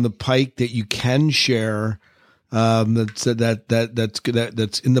coming down the pike that you can share that's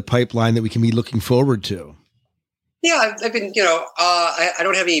in the pipeline that we can be looking forward to? Yeah, I've been, I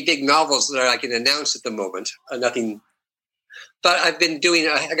don't have any big novels that I can announce at the moment. Nothing, but I've been doing.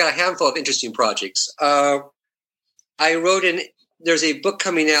 I got a handful of interesting projects. There's a book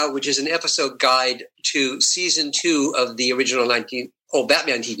coming out which is an episode guide to season 2 of the original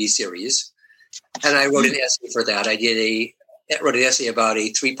Batman TV series, and I wrote an essay for that. I wrote an essay about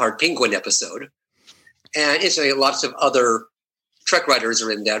a 3-part Penguin episode, and incidentally, lots of other Trek writers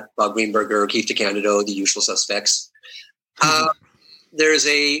are in that. Bob Greenberger, Keith DeCandido, the usual suspects. There's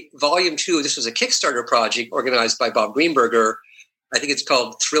a volume 2. This was a Kickstarter project organized by Bob Greenberger. I think it's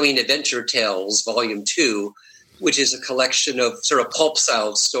called Thrilling Adventure Tales, Volume 2, which is a collection of sort of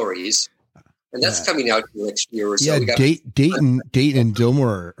pulp-style stories. And that's coming out next year or so. Yeah, Dayton and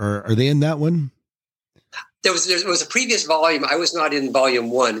Dillmore, are they in that one? There was a previous volume. I was not in Volume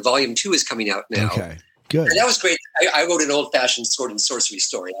 1. Volume 2 is coming out now. Okay, good. And that was great. I wrote an old-fashioned sword and sorcery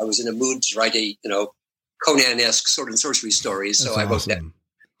story. I was in a mood to write a Conan-esque sword and sorcery story, so I wrote that. And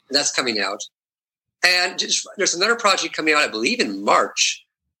that's coming out. And there's another project coming out, I believe, in March.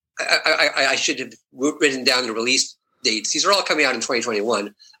 I should have written down the release dates. These are all coming out in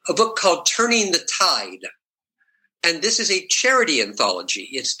 2021. A book called Turning the Tide. And this is a charity anthology.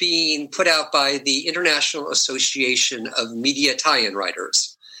 It's being put out by the International Association of Media Tie-in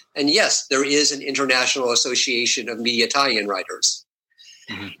Writers. And yes, there is an International Association of Media Tie-in Writers.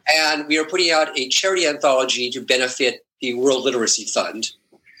 Mm-hmm. And we are putting out a charity anthology to benefit the World Literacy Fund.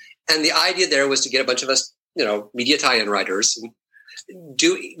 And the idea there was to get a bunch of us, media tie-in writers. And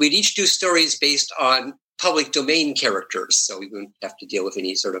we'd each do stories based on public domain characters, so we wouldn't have to deal with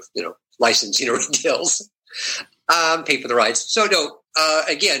any sort of licensing or deals. Pay for the rights. So no,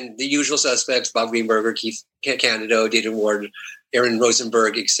 again, the usual suspects: Bob Greenberger, Keith Candido, Dayton Ward, Aaron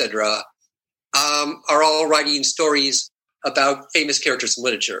Rosenberg, etc. Are all writing stories about famous characters in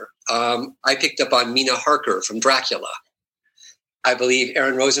literature. I picked up on Mina Harker from Dracula. I believe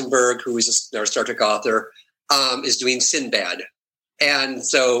Aaron Rosenberg, who is our Star Trek author, is doing Sinbad. And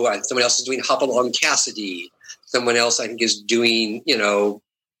so someone else is doing Hopalong Cassidy. Someone else, I think, is doing,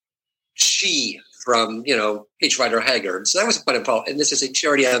 She from, H. Rider Haggard. So that was fun. And this is a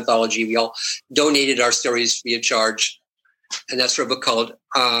charity anthology. We all donated our stories free of charge. And that's for a book called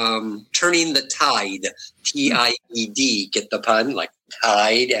Turning the Tide, Tied. Get the pun? Like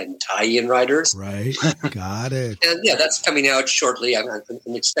tide and tie-in riders. Right. Got it. And yeah, that's coming out shortly. I'm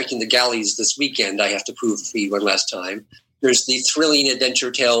expecting the galleys this weekend. I have to proofread one last time. There's the Thrilling Adventure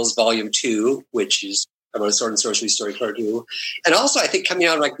Tales Volume 2, which is about a sword and sorcery story cartoon. And also, I think coming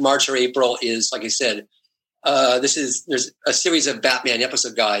out like March or April is, like I said, there's a series of Batman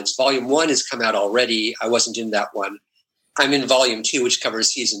episode guides. Volume 1 has come out already. I wasn't in that one. I'm in Volume 2, which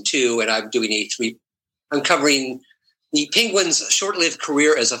covers Season 2, and I'm doing I'm covering the Penguin's short-lived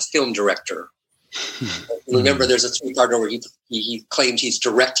career as a film director. Remember, there's a 3-parter where he claims he's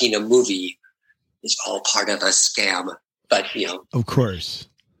directing a movie. It's all part of a scam. But, Of course.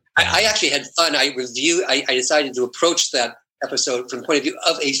 I actually had fun. I decided to approach that episode from the point of view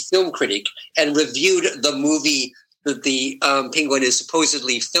of a film critic and reviewed the movie that the Penguin is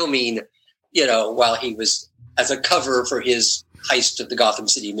supposedly filming, while he was as a cover for his heist of the Gotham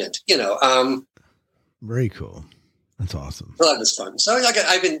City Mint, Very cool. That's awesome. So that was fun. So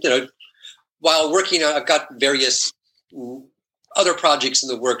I've been, while working on, I've got various other projects in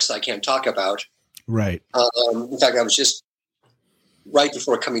the works I can't talk about. Right. In fact, I was just right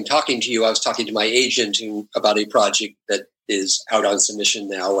before talking to you, I was talking to my agent about a project that is out on submission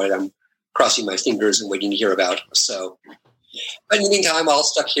now, and I'm crossing my fingers and waiting to hear about. So, but in the meantime, all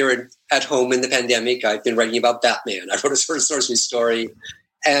stuck here at home in the pandemic. I've been writing about Batman. I wrote a sword and sorcery story,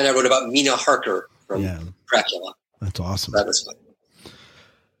 and I wrote about Mina Harker from Dracula. That's awesome. That was fun.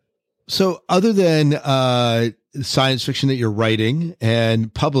 So other than science fiction that you're writing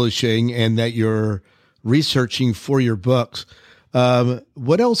and publishing and that you're researching for your books,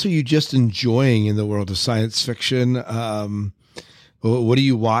 what else are you just enjoying in the world of science fiction? What are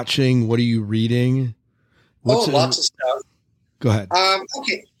you watching? What are you reading? Lots of stuff. Go ahead.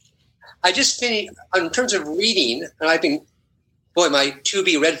 Okay. I just finished, in terms of reading, and I've been, my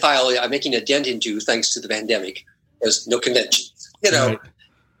to-be read file I'm making a dent into thanks to the pandemic. There's no conventions, Right.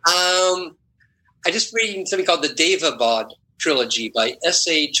 I just reading something called the Devabod trilogy by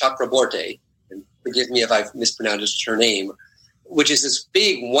S.A. Chakraborty, and forgive me if I've mispronounced her name, which is this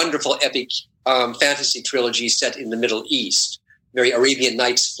big, wonderful, epic fantasy trilogy set in the Middle East. Very Arabian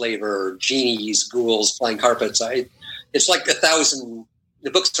Nights flavor, genies, ghouls, flying carpets. It's like 1,000.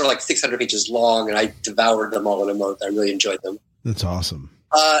 The books are like 600 pages long, and I devoured them all in a month. I really enjoyed them. That's awesome.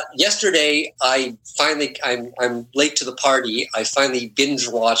 Yesterday, I'm late to the party. I finally binge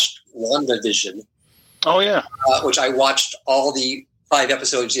watched WandaVision. Oh yeah, which I watched all the 5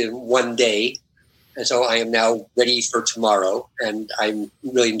 episodes in one day, and so I am now ready for tomorrow. And I'm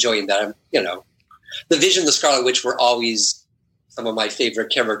really enjoying that. The Vision, the Scarlet Witch were always some of my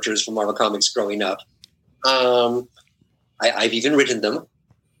favorite characters from Marvel Comics growing up. I've even written them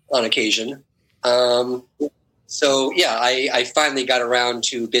on occasion. So yeah, I finally got around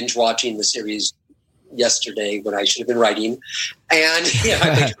to binge watching the series yesterday when I should have been writing. And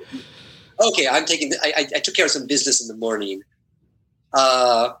yeah, I took care of some business in the morning.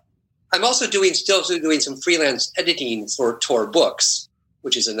 I'm also still doing some freelance editing for Tor Books,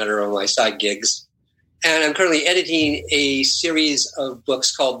 which is another of my side gigs. And I'm currently editing a series of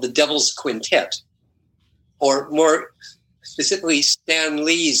books called The Devil's Quintet, or more specifically Stan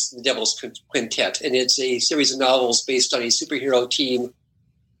Lee's The Devil's Quintet. And it's a series of novels based on a superhero team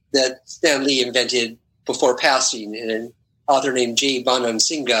that Stan Lee invented before passing. And an author named Jay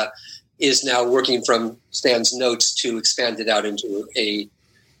Bonansinga is now working from Stan's notes to expand it out into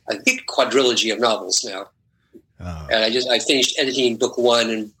I think, quadrilogy of novels now. Oh. And I finished editing book 1,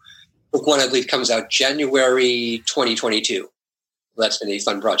 and book 1, I believe, comes out January 2022. That's been a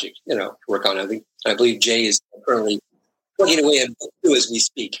fun project, to work on. I believe Jay is currently plugging away at book 2 as we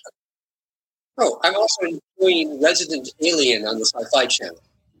speak. Oh, I'm also enjoying Resident Alien on the Sci-Fi Channel.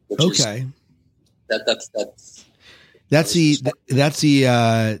 Okay. That's the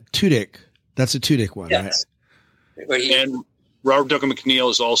Tudyk. That's a Tudyk one, yes. Right? And Robert Duncan McNeil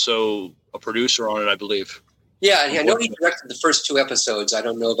is also a producer on it, I believe. Yeah, I know he directed the first 2 episodes. I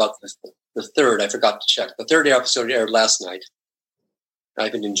don't know about the third. I forgot to check. The third episode aired last night.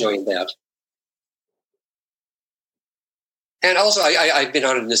 I've been enjoying that. And also, I've been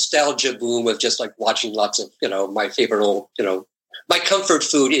on a nostalgia boom of just like watching lots of, my favorite old, my comfort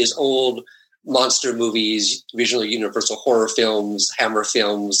food is old monster movies, original Universal horror films, Hammer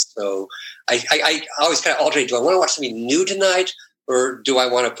films. So I always kind of alternate. Do I want to watch something new tonight, or do I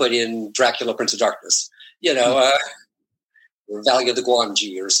want to put in Dracula, Prince of Darkness? Or Valley of the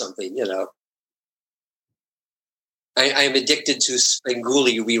Guanji or something, I am addicted to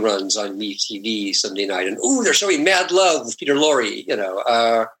Spenguli reruns on MeTV Sunday night. And, they're showing Mad Love with Peter Lorre,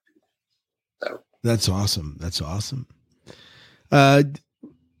 So. That's awesome. That's awesome. So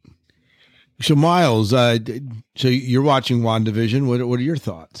Miles, so you're watching WandaVision. What are your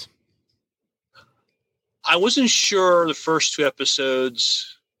thoughts? I wasn't sure the first 2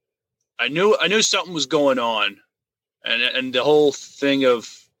 episodes. I knew something was going on, and the whole thing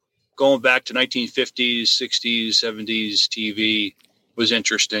of going back to 1950s, 60s, 70s TV was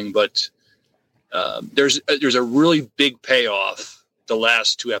interesting. But there's a really big payoff the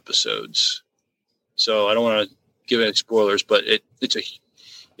last 2 episodes. So I don't want to give any spoilers, but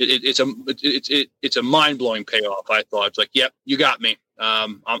it's a mind blowing payoff. I thought it's like, yep, you got me.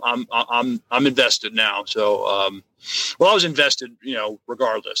 I'm invested now. So, I was invested,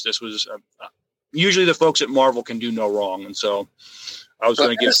 regardless. This was usually the folks at Marvel can do no wrong. And so I was going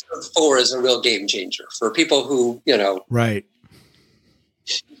to give episode 4 is a real game changer for people who, Right.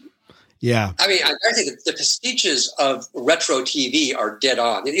 Yeah. I mean, I think the prestiges of retro TV are dead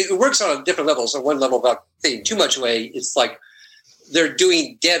on. It works on different levels. On one level, without saying too much away, it's like they're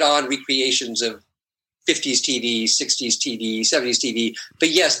doing dead on recreations of 50s TV, 60s TV, 70s TV. But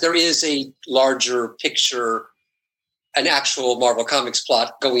yes, there is a larger picture, an actual Marvel Comics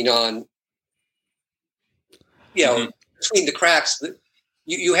plot going on, between the cracks.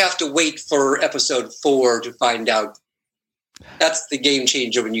 You have to wait for episode 4 to find out. That's the game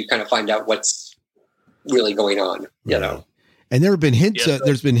changer when you kind of find out what's really going on, And there have been hints.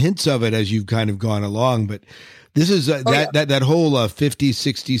 There's been hints of it as you've kind of gone along, but this is that whole 50s,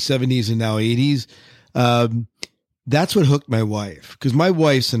 60s, 70s, and now 80s. That's what hooked my wife, because my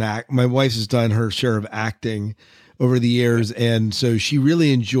wife has done her share of acting over the years, and so she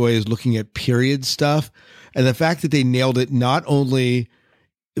really enjoys looking at period stuff. And the fact that they nailed it not only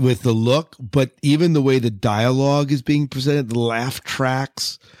with the look, but even the way the dialogue is being presented, the laugh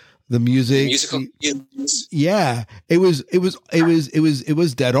tracks, the music, musical yeah, it was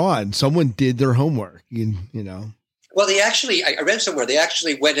dead on. Someone did their homework, Well, I read somewhere they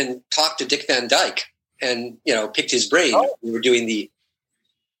actually went and talked to Dick Van Dyke and picked his brain. We were doing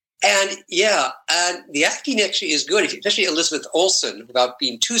and the acting actually is good, especially Elizabeth Olsen. Without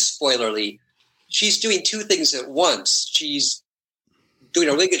being too spoilerly, she's doing 2 things at once. She's doing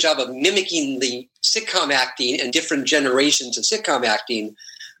a really good job of mimicking the sitcom acting and different generations of sitcom acting,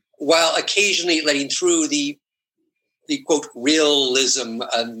 while occasionally letting through the quote realism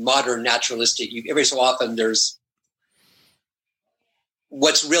and modern naturalistic. Every so often there's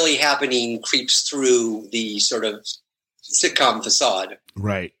what's really happening creeps through the sort of sitcom facade.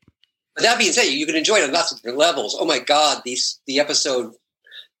 Right. But that being said, you can enjoy it on lots of different levels. Oh my God, the episode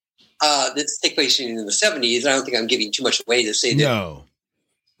that takes place in the 70s. I don't think I'm giving too much away to say that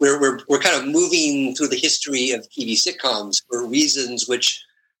we're kind of moving through the history of TV sitcoms for reasons which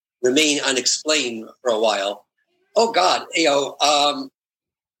remain unexplained for a while. Oh God, the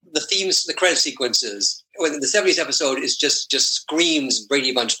themes, the credit sequences. When the 70s episode is just screams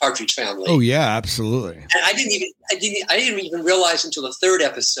Brady Bunch Partridge Family. Oh yeah, absolutely. And I didn't even realize until the 3rd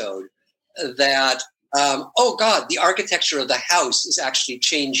episode that oh God, the architecture of the house is actually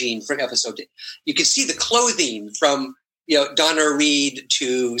changing from episode to. You can see the clothing from Donna Reed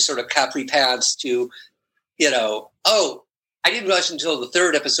to sort of capri pants to I didn't realize until the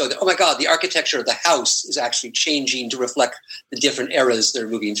 3rd episode that, oh my God, the architecture of the house is actually changing to reflect the different eras they're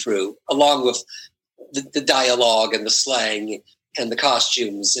moving through, along with the dialogue and the slang and the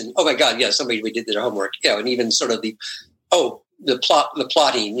costumes. And oh my God, yeah, somebody did their homework. And even sort of the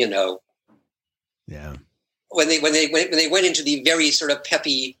plotting, Yeah. When they went into the very sort of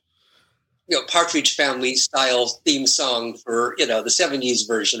peppy, Partridge Family style theme song for, the 70s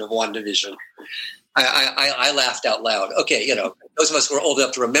version of WandaVision. I laughed out loud. Okay, those of us who are old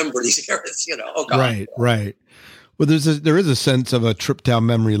enough to remember these eras, oh God. Right. Well, there is a sense of a trip down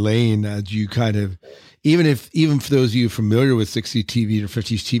memory lane as you kind of, even for those of you familiar with 60s TV or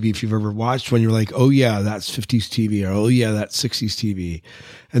 50s TV, if you've ever watched one, you're like, oh yeah, that's 50s TV, or oh yeah, that's 60s TV.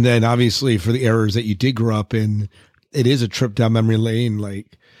 And then obviously for the eras that you did grow up in, it is a trip down memory lane.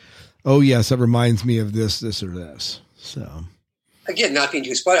 Like, oh yes, that reminds me of this or this. So again, not being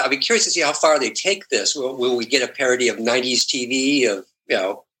too spoiled, I'd be curious to see how far they take this. Will we get a parody of 90s TV, of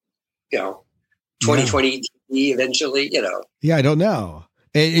 2020 TV eventually? Yeah, I don't know.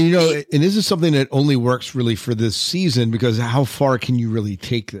 And and this is something that only works really for this season, because how far can you really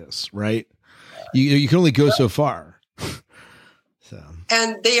take this, right? You can only go so far. So.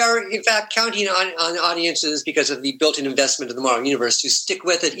 And they are, in fact, counting on audiences, because of the built-in investment of the Marvel Universe, to stick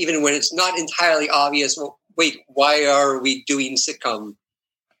with it even when it's not entirely obvious. Well, wait, why are we doing sitcom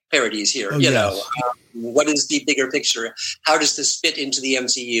parodies here? Yes. What is the bigger picture? How does this fit into the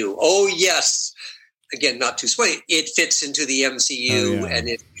MCU? Oh, yes. Again, not too spoiling. It fits into the MCU, and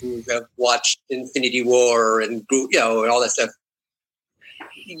if you have watched Infinity War and and all that stuff,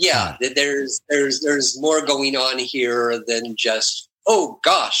 there's more going on here than just, oh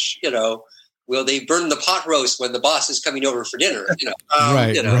gosh, will they burn the pot roast when the boss is coming over for dinner?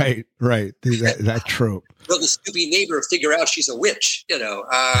 Right. That trope. Will the Scooby neighbor figure out she's a witch?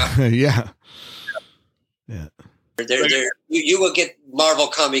 Yeah. You will get Marvel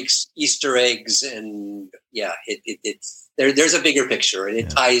Comics Easter eggs, and there's a bigger picture, and it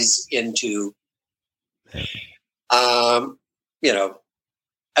ties into, and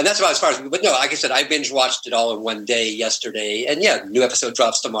that's about as far as. But no, like I said, I binge watched it all in one day yesterday, and new episode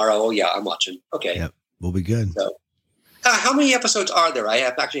drops tomorrow. Oh yeah, I'm watching. Okay, we'll be good. So, how many episodes are there? I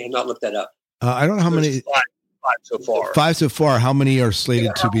have not looked that up. I don't know how many. Five so far. 5 so far. How many are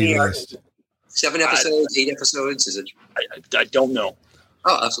slated to be released? 7 episodes, 8 episodes? Is it? I don't know.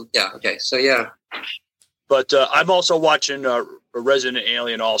 Oh, absolutely. Yeah. Okay. So yeah. But I'm also watching Resident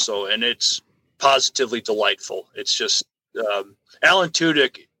Alien also, and it's positively delightful. It's just Alan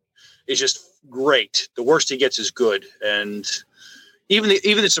Tudyk is just great. The worst he gets is good, and even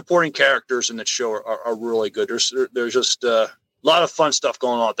the supporting characters in that show are really good. There's just a lot of fun stuff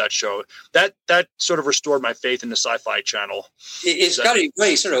going on with that show. That sort of restored my faith in the Sci-Fi Channel. It's got a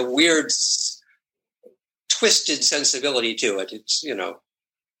really sort of weird, twisted sensibility to it. It's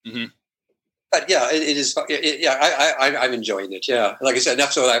Mm-hmm. But it is. I'm enjoying it. Yeah, like I said, an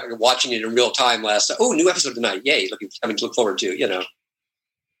episode I'm watching it in real time last. Oh, new episode tonight! Yay! Something to look forward to.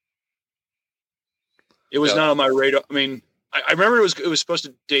 It was not on my radar. I mean, I remember it was supposed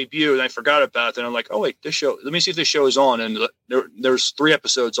to debut, and I forgot about it. And I'm like, oh wait, this show. Let me see if this show is on. And there's 3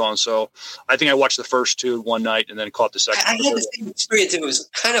 episodes on. So I think I watched the first 2 one night, and then caught the second. I had the same experience. It was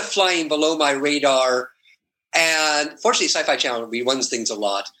kind of flying below my radar, and fortunately, Sci-Fi Channel reruns things a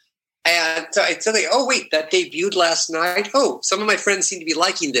lot. And so I said, oh wait, that debuted last night. Oh, some of my friends seem to be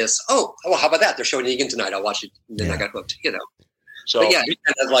liking this. Oh, well, how about that? They're showing it again tonight. I'll watch it. And then I got hooked. So but it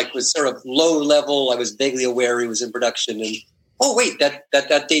kind of was sort of low level. I was vaguely aware he was in production, and oh wait, that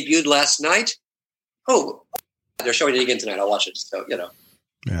debuted last night. Oh, they're showing it again tonight. I'll watch it. So Yeah,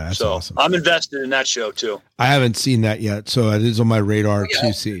 that's awesome. I'm invested in that show too. I haven't seen that yet, so it is on my radar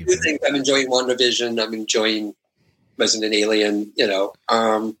to see. I think I'm enjoying WandaVision. I'm enjoying Resident Alien.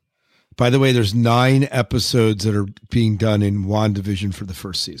 By the way, there's 9 episodes that are being done in WandaVision for the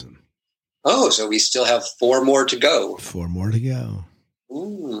first season. Oh, so we still have 4 more to go. 4 more to go.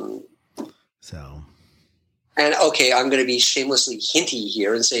 Ooh. So. And okay, I'm going to be shamelessly hinty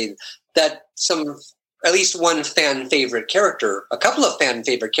here and say that at least one fan favorite character, a couple of fan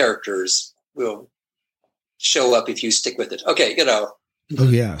favorite characters will show up if you stick with it. Okay, Oh,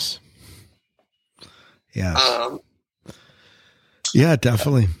 yes. Yeah. Yeah,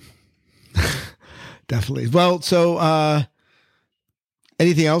 definitely. Definitely. Well, so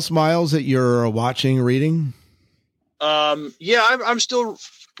anything else, Miles, that you're watching, reading? I'm still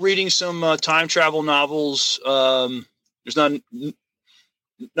reading some time travel novels. There's not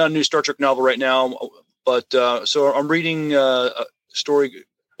a new Star Trek novel right now, but so I'm reading a story.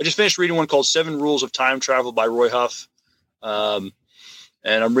 I just finished reading one called 7 Rules of Time Travel by Roy Huff. And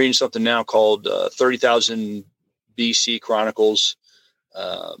I'm reading something now called 30,000 BC Chronicles.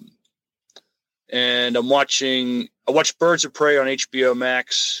 And I watched Birds of Prey on HBO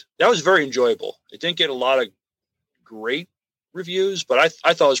Max. That was very enjoyable. It didn't get a lot of great reviews, but I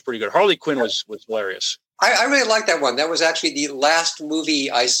thought it was pretty good. Harley Quinn was hilarious. I really liked that one. That was actually the last movie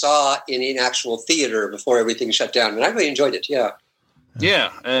I saw in an actual theater before everything shut down, and I really enjoyed it. Yeah.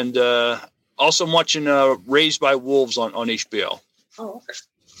 Yeah, and also I'm watching Raised by Wolves on HBO. Oh, okay.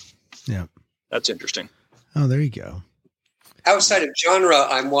 Yeah. That's interesting. Oh, there you go. Outside of genre,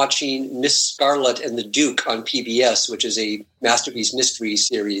 I'm watching Miss Scarlet and the Duke on PBS, which is a masterpiece mystery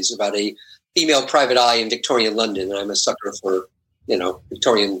series about a female private eye in Victorian London. And I'm a sucker for,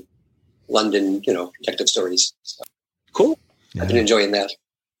 Victorian London, detective stories. So, cool. I've been enjoying that.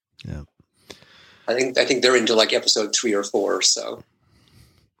 Yeah. I think they're into like episode 3 or 4. So.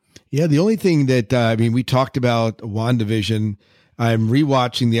 Yeah, the only thing that, we talked about WandaVision. I'm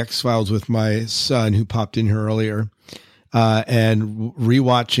rewatching The X-Files with my son who popped in here earlier, and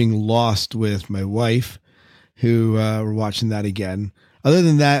rewatching Lost with my wife, who we're watching that again. Other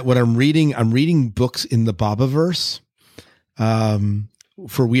than that, what I'm reading books in the Bobaverse,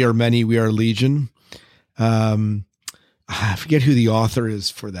 for We Are Many, We Are Legion. I forget who the author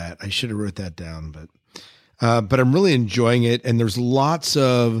is for that. I should have wrote that down, but I'm really enjoying it. And there's lots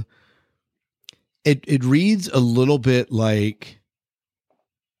of, it reads a little bit like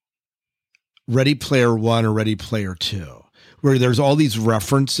Ready Player One or Ready Player Two, where there's all these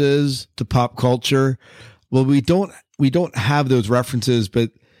references to pop culture. Well, we don't have those references,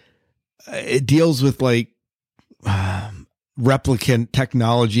 but it deals with like replicant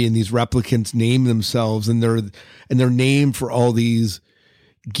technology, and these replicants name themselves, and they're named for all these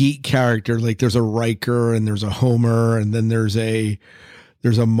geek characters. Like there's a Riker, and there's a Homer, and then there's a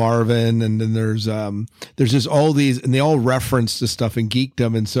Marvin, and then there's just all these, and they all reference to stuff in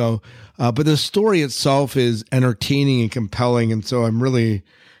geekdom. And so, but the story itself is entertaining and compelling. And so I'm really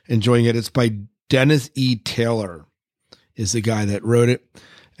enjoying it. It's by Dennis E. Taylor is the guy that wrote it.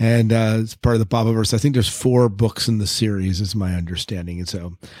 And it's part of the Bobaverse. I think there's 4 books in the series, is my understanding. And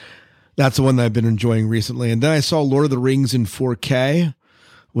so that's the one that I've been enjoying recently. And then I saw Lord of the Rings in 4K,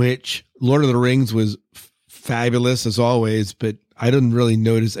 which Lord of the Rings was fabulous as always, but I didn't really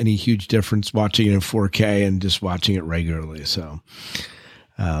notice any huge difference watching it in 4K and just watching it regularly. So,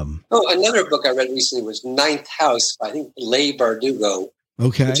 another book I read recently was Ninth House by, I think, Leigh Bardugo.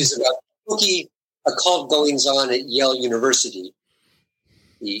 Okay. Which is about spooky occult goings on at Yale University.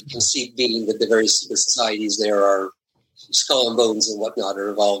 The conceit being that the various societies there are skull and bones and whatnot are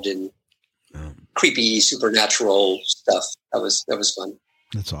involved in creepy supernatural stuff. That was fun.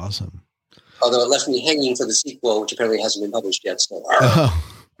 That's awesome. Although it left me hanging for the sequel, which apparently hasn't been published yet. So,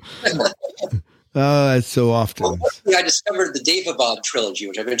 that's so often. Well, I discovered the David trilogy,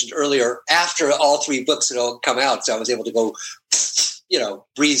 which I mentioned earlier, after all 3 books had all come out. So I was able to go,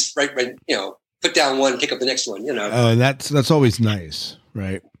 breeze right, put down one, pick up the next one. Oh, and that's always nice,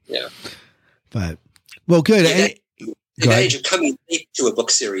 right? Yeah. But well, good. The advantage of coming late to a book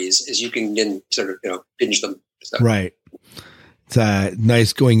series is you can then sort of binge them. So. Right. It's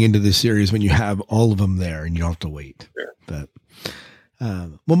nice going into the series when you have all of them there and you don't have to wait. Sure. But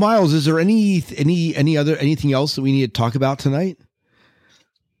well, Miles, is there anything else that we need to talk about tonight?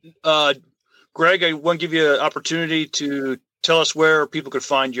 Greg, I want to give you an opportunity to tell us where people could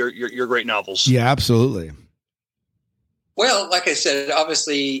find your great novels. Yeah, absolutely. Well, like I said,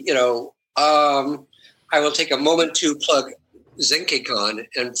 obviously, I will take a moment to plug ZenkiCon,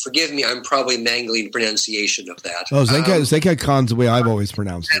 and forgive me, I'm probably mangling the pronunciation of that. Oh, ZenkiCon's the way I've always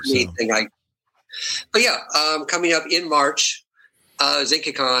pronounced it. So. But yeah, coming up in March,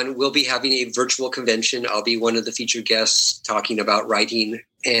 ZenkiCon will be having a virtual convention. I'll be one of the featured guests talking about writing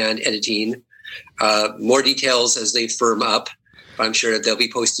and editing. More details as they firm up. I'm sure they'll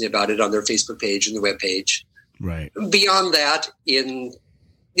be posting about it on their Facebook page and the web page. Right. Beyond that,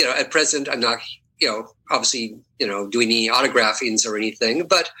 at present, I'm not, obviously, doing any autographings or anything,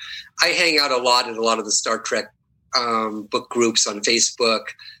 but I hang out a lot at a lot of the Star Trek book groups on Facebook.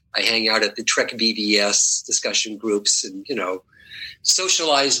 I hang out at the Trek BBS discussion groups and,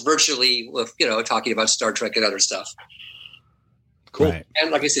 socialize virtually with, talking about Star Trek and other stuff. Cool. Right.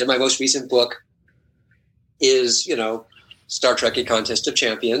 And like I said, my most recent book is, Star Trek: A Contest of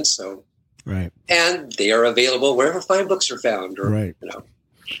Champions. So, right. And they are available wherever fine books are found. Or, right.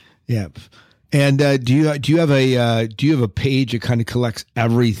 Yeah. And do you have a page that kind of collects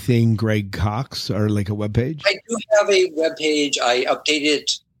everything Greg Cox, or like a web page? I do have a web page. I update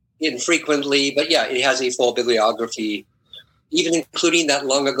it infrequently, but yeah, it has a full bibliography, even including that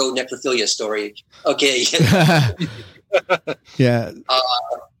long ago necrophilia story. Okay. Yeah.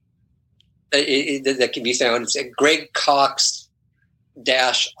 That can be found. It's at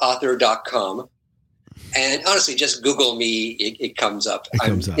gregcox-author.com. And honestly, just Google me. It comes up.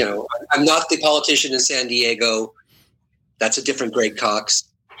 I'm not the politician in San Diego. That's a different Greg Cox.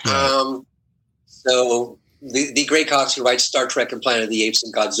 Right. So the Greg Cox who writes Star Trek and Planet of the Apes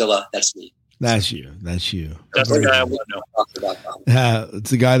and Godzilla, that's me. That's you. That's the guy I want to know.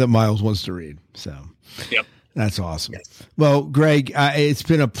 It's the guy that Miles wants to read. So, yep. That's awesome. Yes. Well, Greg, it's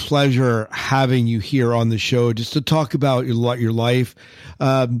been a pleasure having you here on the show just to talk about your life.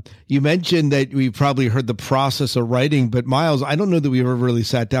 You mentioned that we probably heard the process of writing, but Miles, I don't know that we ever really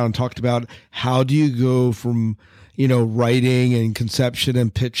sat down and talked about how do you go from, writing and conception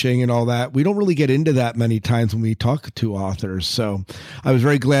and pitching and all that. We don't really get into that many times when we talk to authors. So I was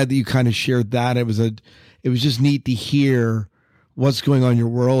very glad that you kind of shared that. It was just neat to hear what's going on in your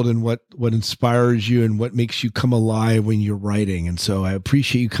world and what inspires you and what makes you come alive when you're writing. And so I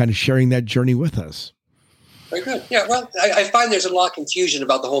appreciate you kind of sharing that journey with us. Very good. Yeah. Well, I find there's a lot of confusion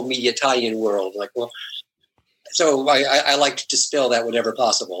about the whole media tie-in world. Like, well, so I like to dispel that whenever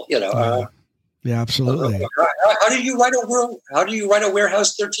possible, you know. Yeah, absolutely. How do you write a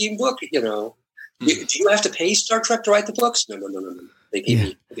Warehouse 13 book? You know, do you have to pay Star Trek to write the books? No. They pay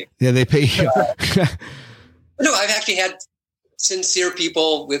me. Okay. Yeah, they pay you. No, I've actually had sincere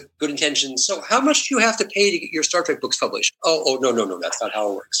people with good intentions. So how much do you have to pay to get your Star Trek books published? Oh, no. That's not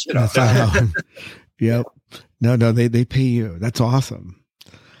how it works. You know? That's not how. Yep. No, they pay you. That's awesome.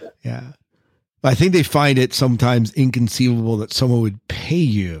 Yeah. I think they find it sometimes inconceivable that someone would pay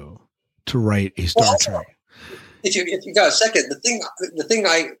you to write a Star Trek. If you got a second, the thing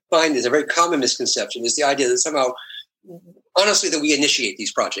I find is a very common misconception is the idea that somehow, honestly, that we initiate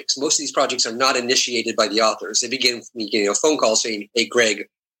these projects. Most of these projects are not initiated by the authors. They begin with me getting a phone call saying, "Hey, Greg,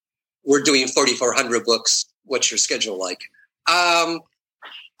 we're doing 4,400 books. What's your schedule like?"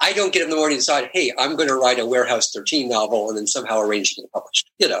 I don't get in the morning and decide, "Hey, I'm going to write a Warehouse 13 novel," and then somehow arrange to get it published.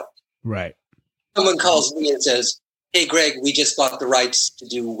 You know, right? Someone calls me and says, "Hey, Greg, we just got the rights to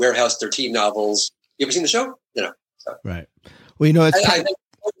do Warehouse 13 novels. You ever seen the show?" You know, so. Right. Well, you know,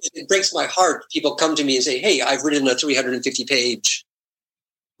 it breaks my heart. People come to me and say, "Hey, I've written a 350-page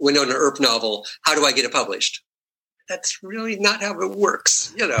Winona Earp novel. How do I get it published?" That's really not how it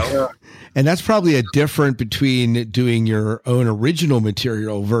works, you know. Yeah. And that's probably a difference between doing your own original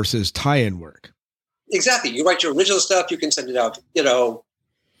material versus tie-in work. Exactly. You write your original stuff, you can send it out, you know.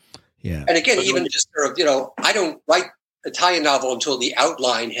 Yeah. And again, even just sort of, you know, I don't write a tie-in novel until the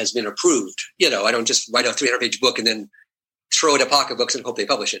outline has been approved. You know, I don't just write a 300-page book and then throw it at pocketbooks and hope they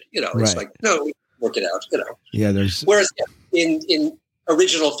publish it. You know, it's like, no, we work it out, you know. Yeah, whereas in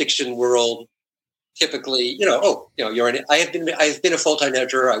original fiction world, typically, you know, I've been a full-time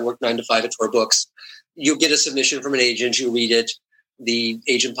editor. I work 9 to 5 at 4 books. You get a submission from an agent, you read it. The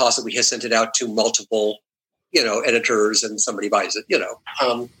agent possibly has sent it out to multiple, you know, editors, and somebody buys it. You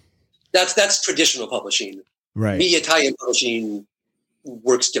know, that's traditional publishing. Right. Media tie-in publishing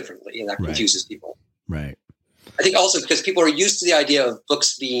works differently, and that confuses people. Right. I think also because people are used to the idea of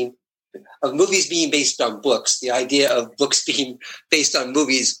movies being based on books. The idea of books being based on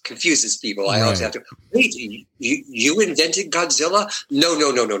movies confuses people. I always have to, wait, you invented Godzilla? No.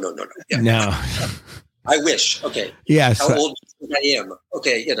 Yeah. No. I wish. Okay. Yes. How old I am.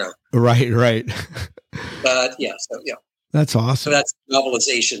 Okay, you know. Right. But yeah, so yeah. That's awesome. So that's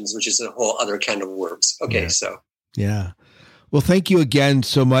novelizations, which is a whole other kind of words. Okay, so. Yeah. Well, thank you again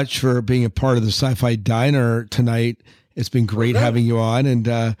so much for being a part of the Sci-Fi Diner tonight. It's been great having you on. And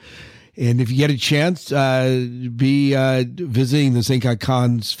if you get a chance, be visiting the Zenkai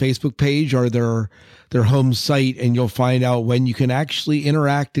Con's Facebook page or their home site, and you'll find out when you can actually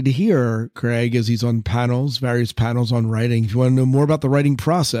interact and hear Greg as he's on various panels on writing. If you want to know more about the writing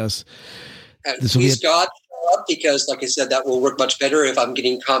process, please God, show up, because like I said, that will work much better if I'm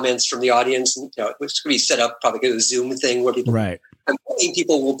getting comments from the audience. And, you know, it's going to be set up probably a Zoom thing where people, I'm hoping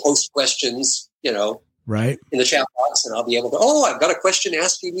people will post questions, you know, in the chat box, and I'll be able to, I've got a question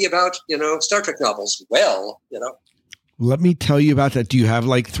asking me about, you know, Star Trek novels. Well, you know. Let me tell you about that. Do you have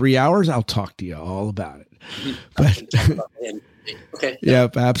like 3 hours? I'll talk to you all about it. But okay.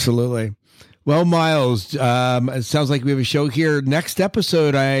 Yep, absolutely. Well, Miles, it sounds like we have a show here. Next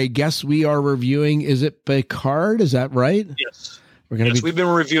episode, I guess we are reviewing, is it Picard? Is that right? Yes. We've been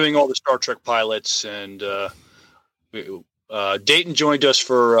reviewing all the Star Trek pilots, and Dayton joined us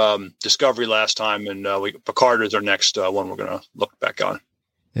for Discovery last time, and Picard is our next one we're going to look back on.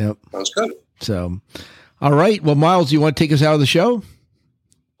 Yep. Sounds good. So, all right. Well, Miles, you want to take us out of the show?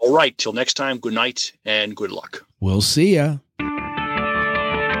 All right. Till next time, good night and good luck. We'll see ya.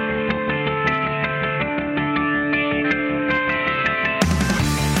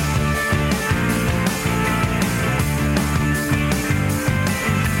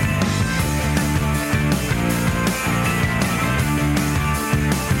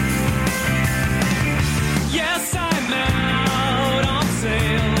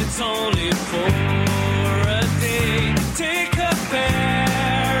 Take a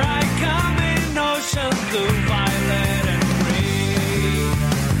pair, I come in ocean blue, violet and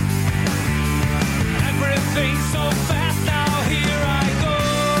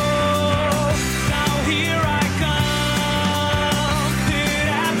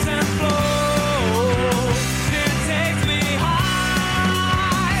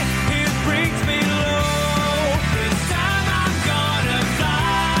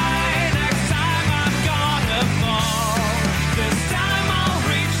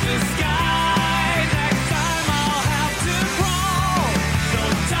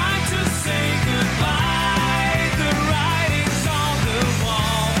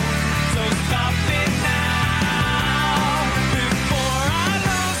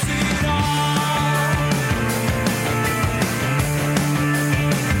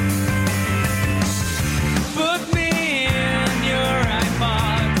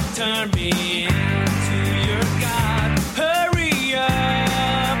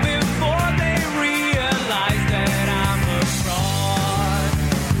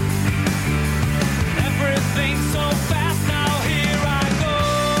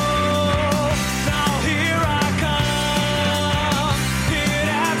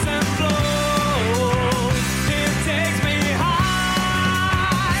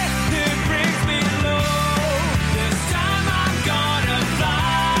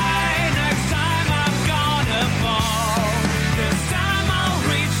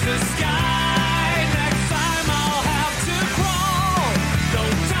sky.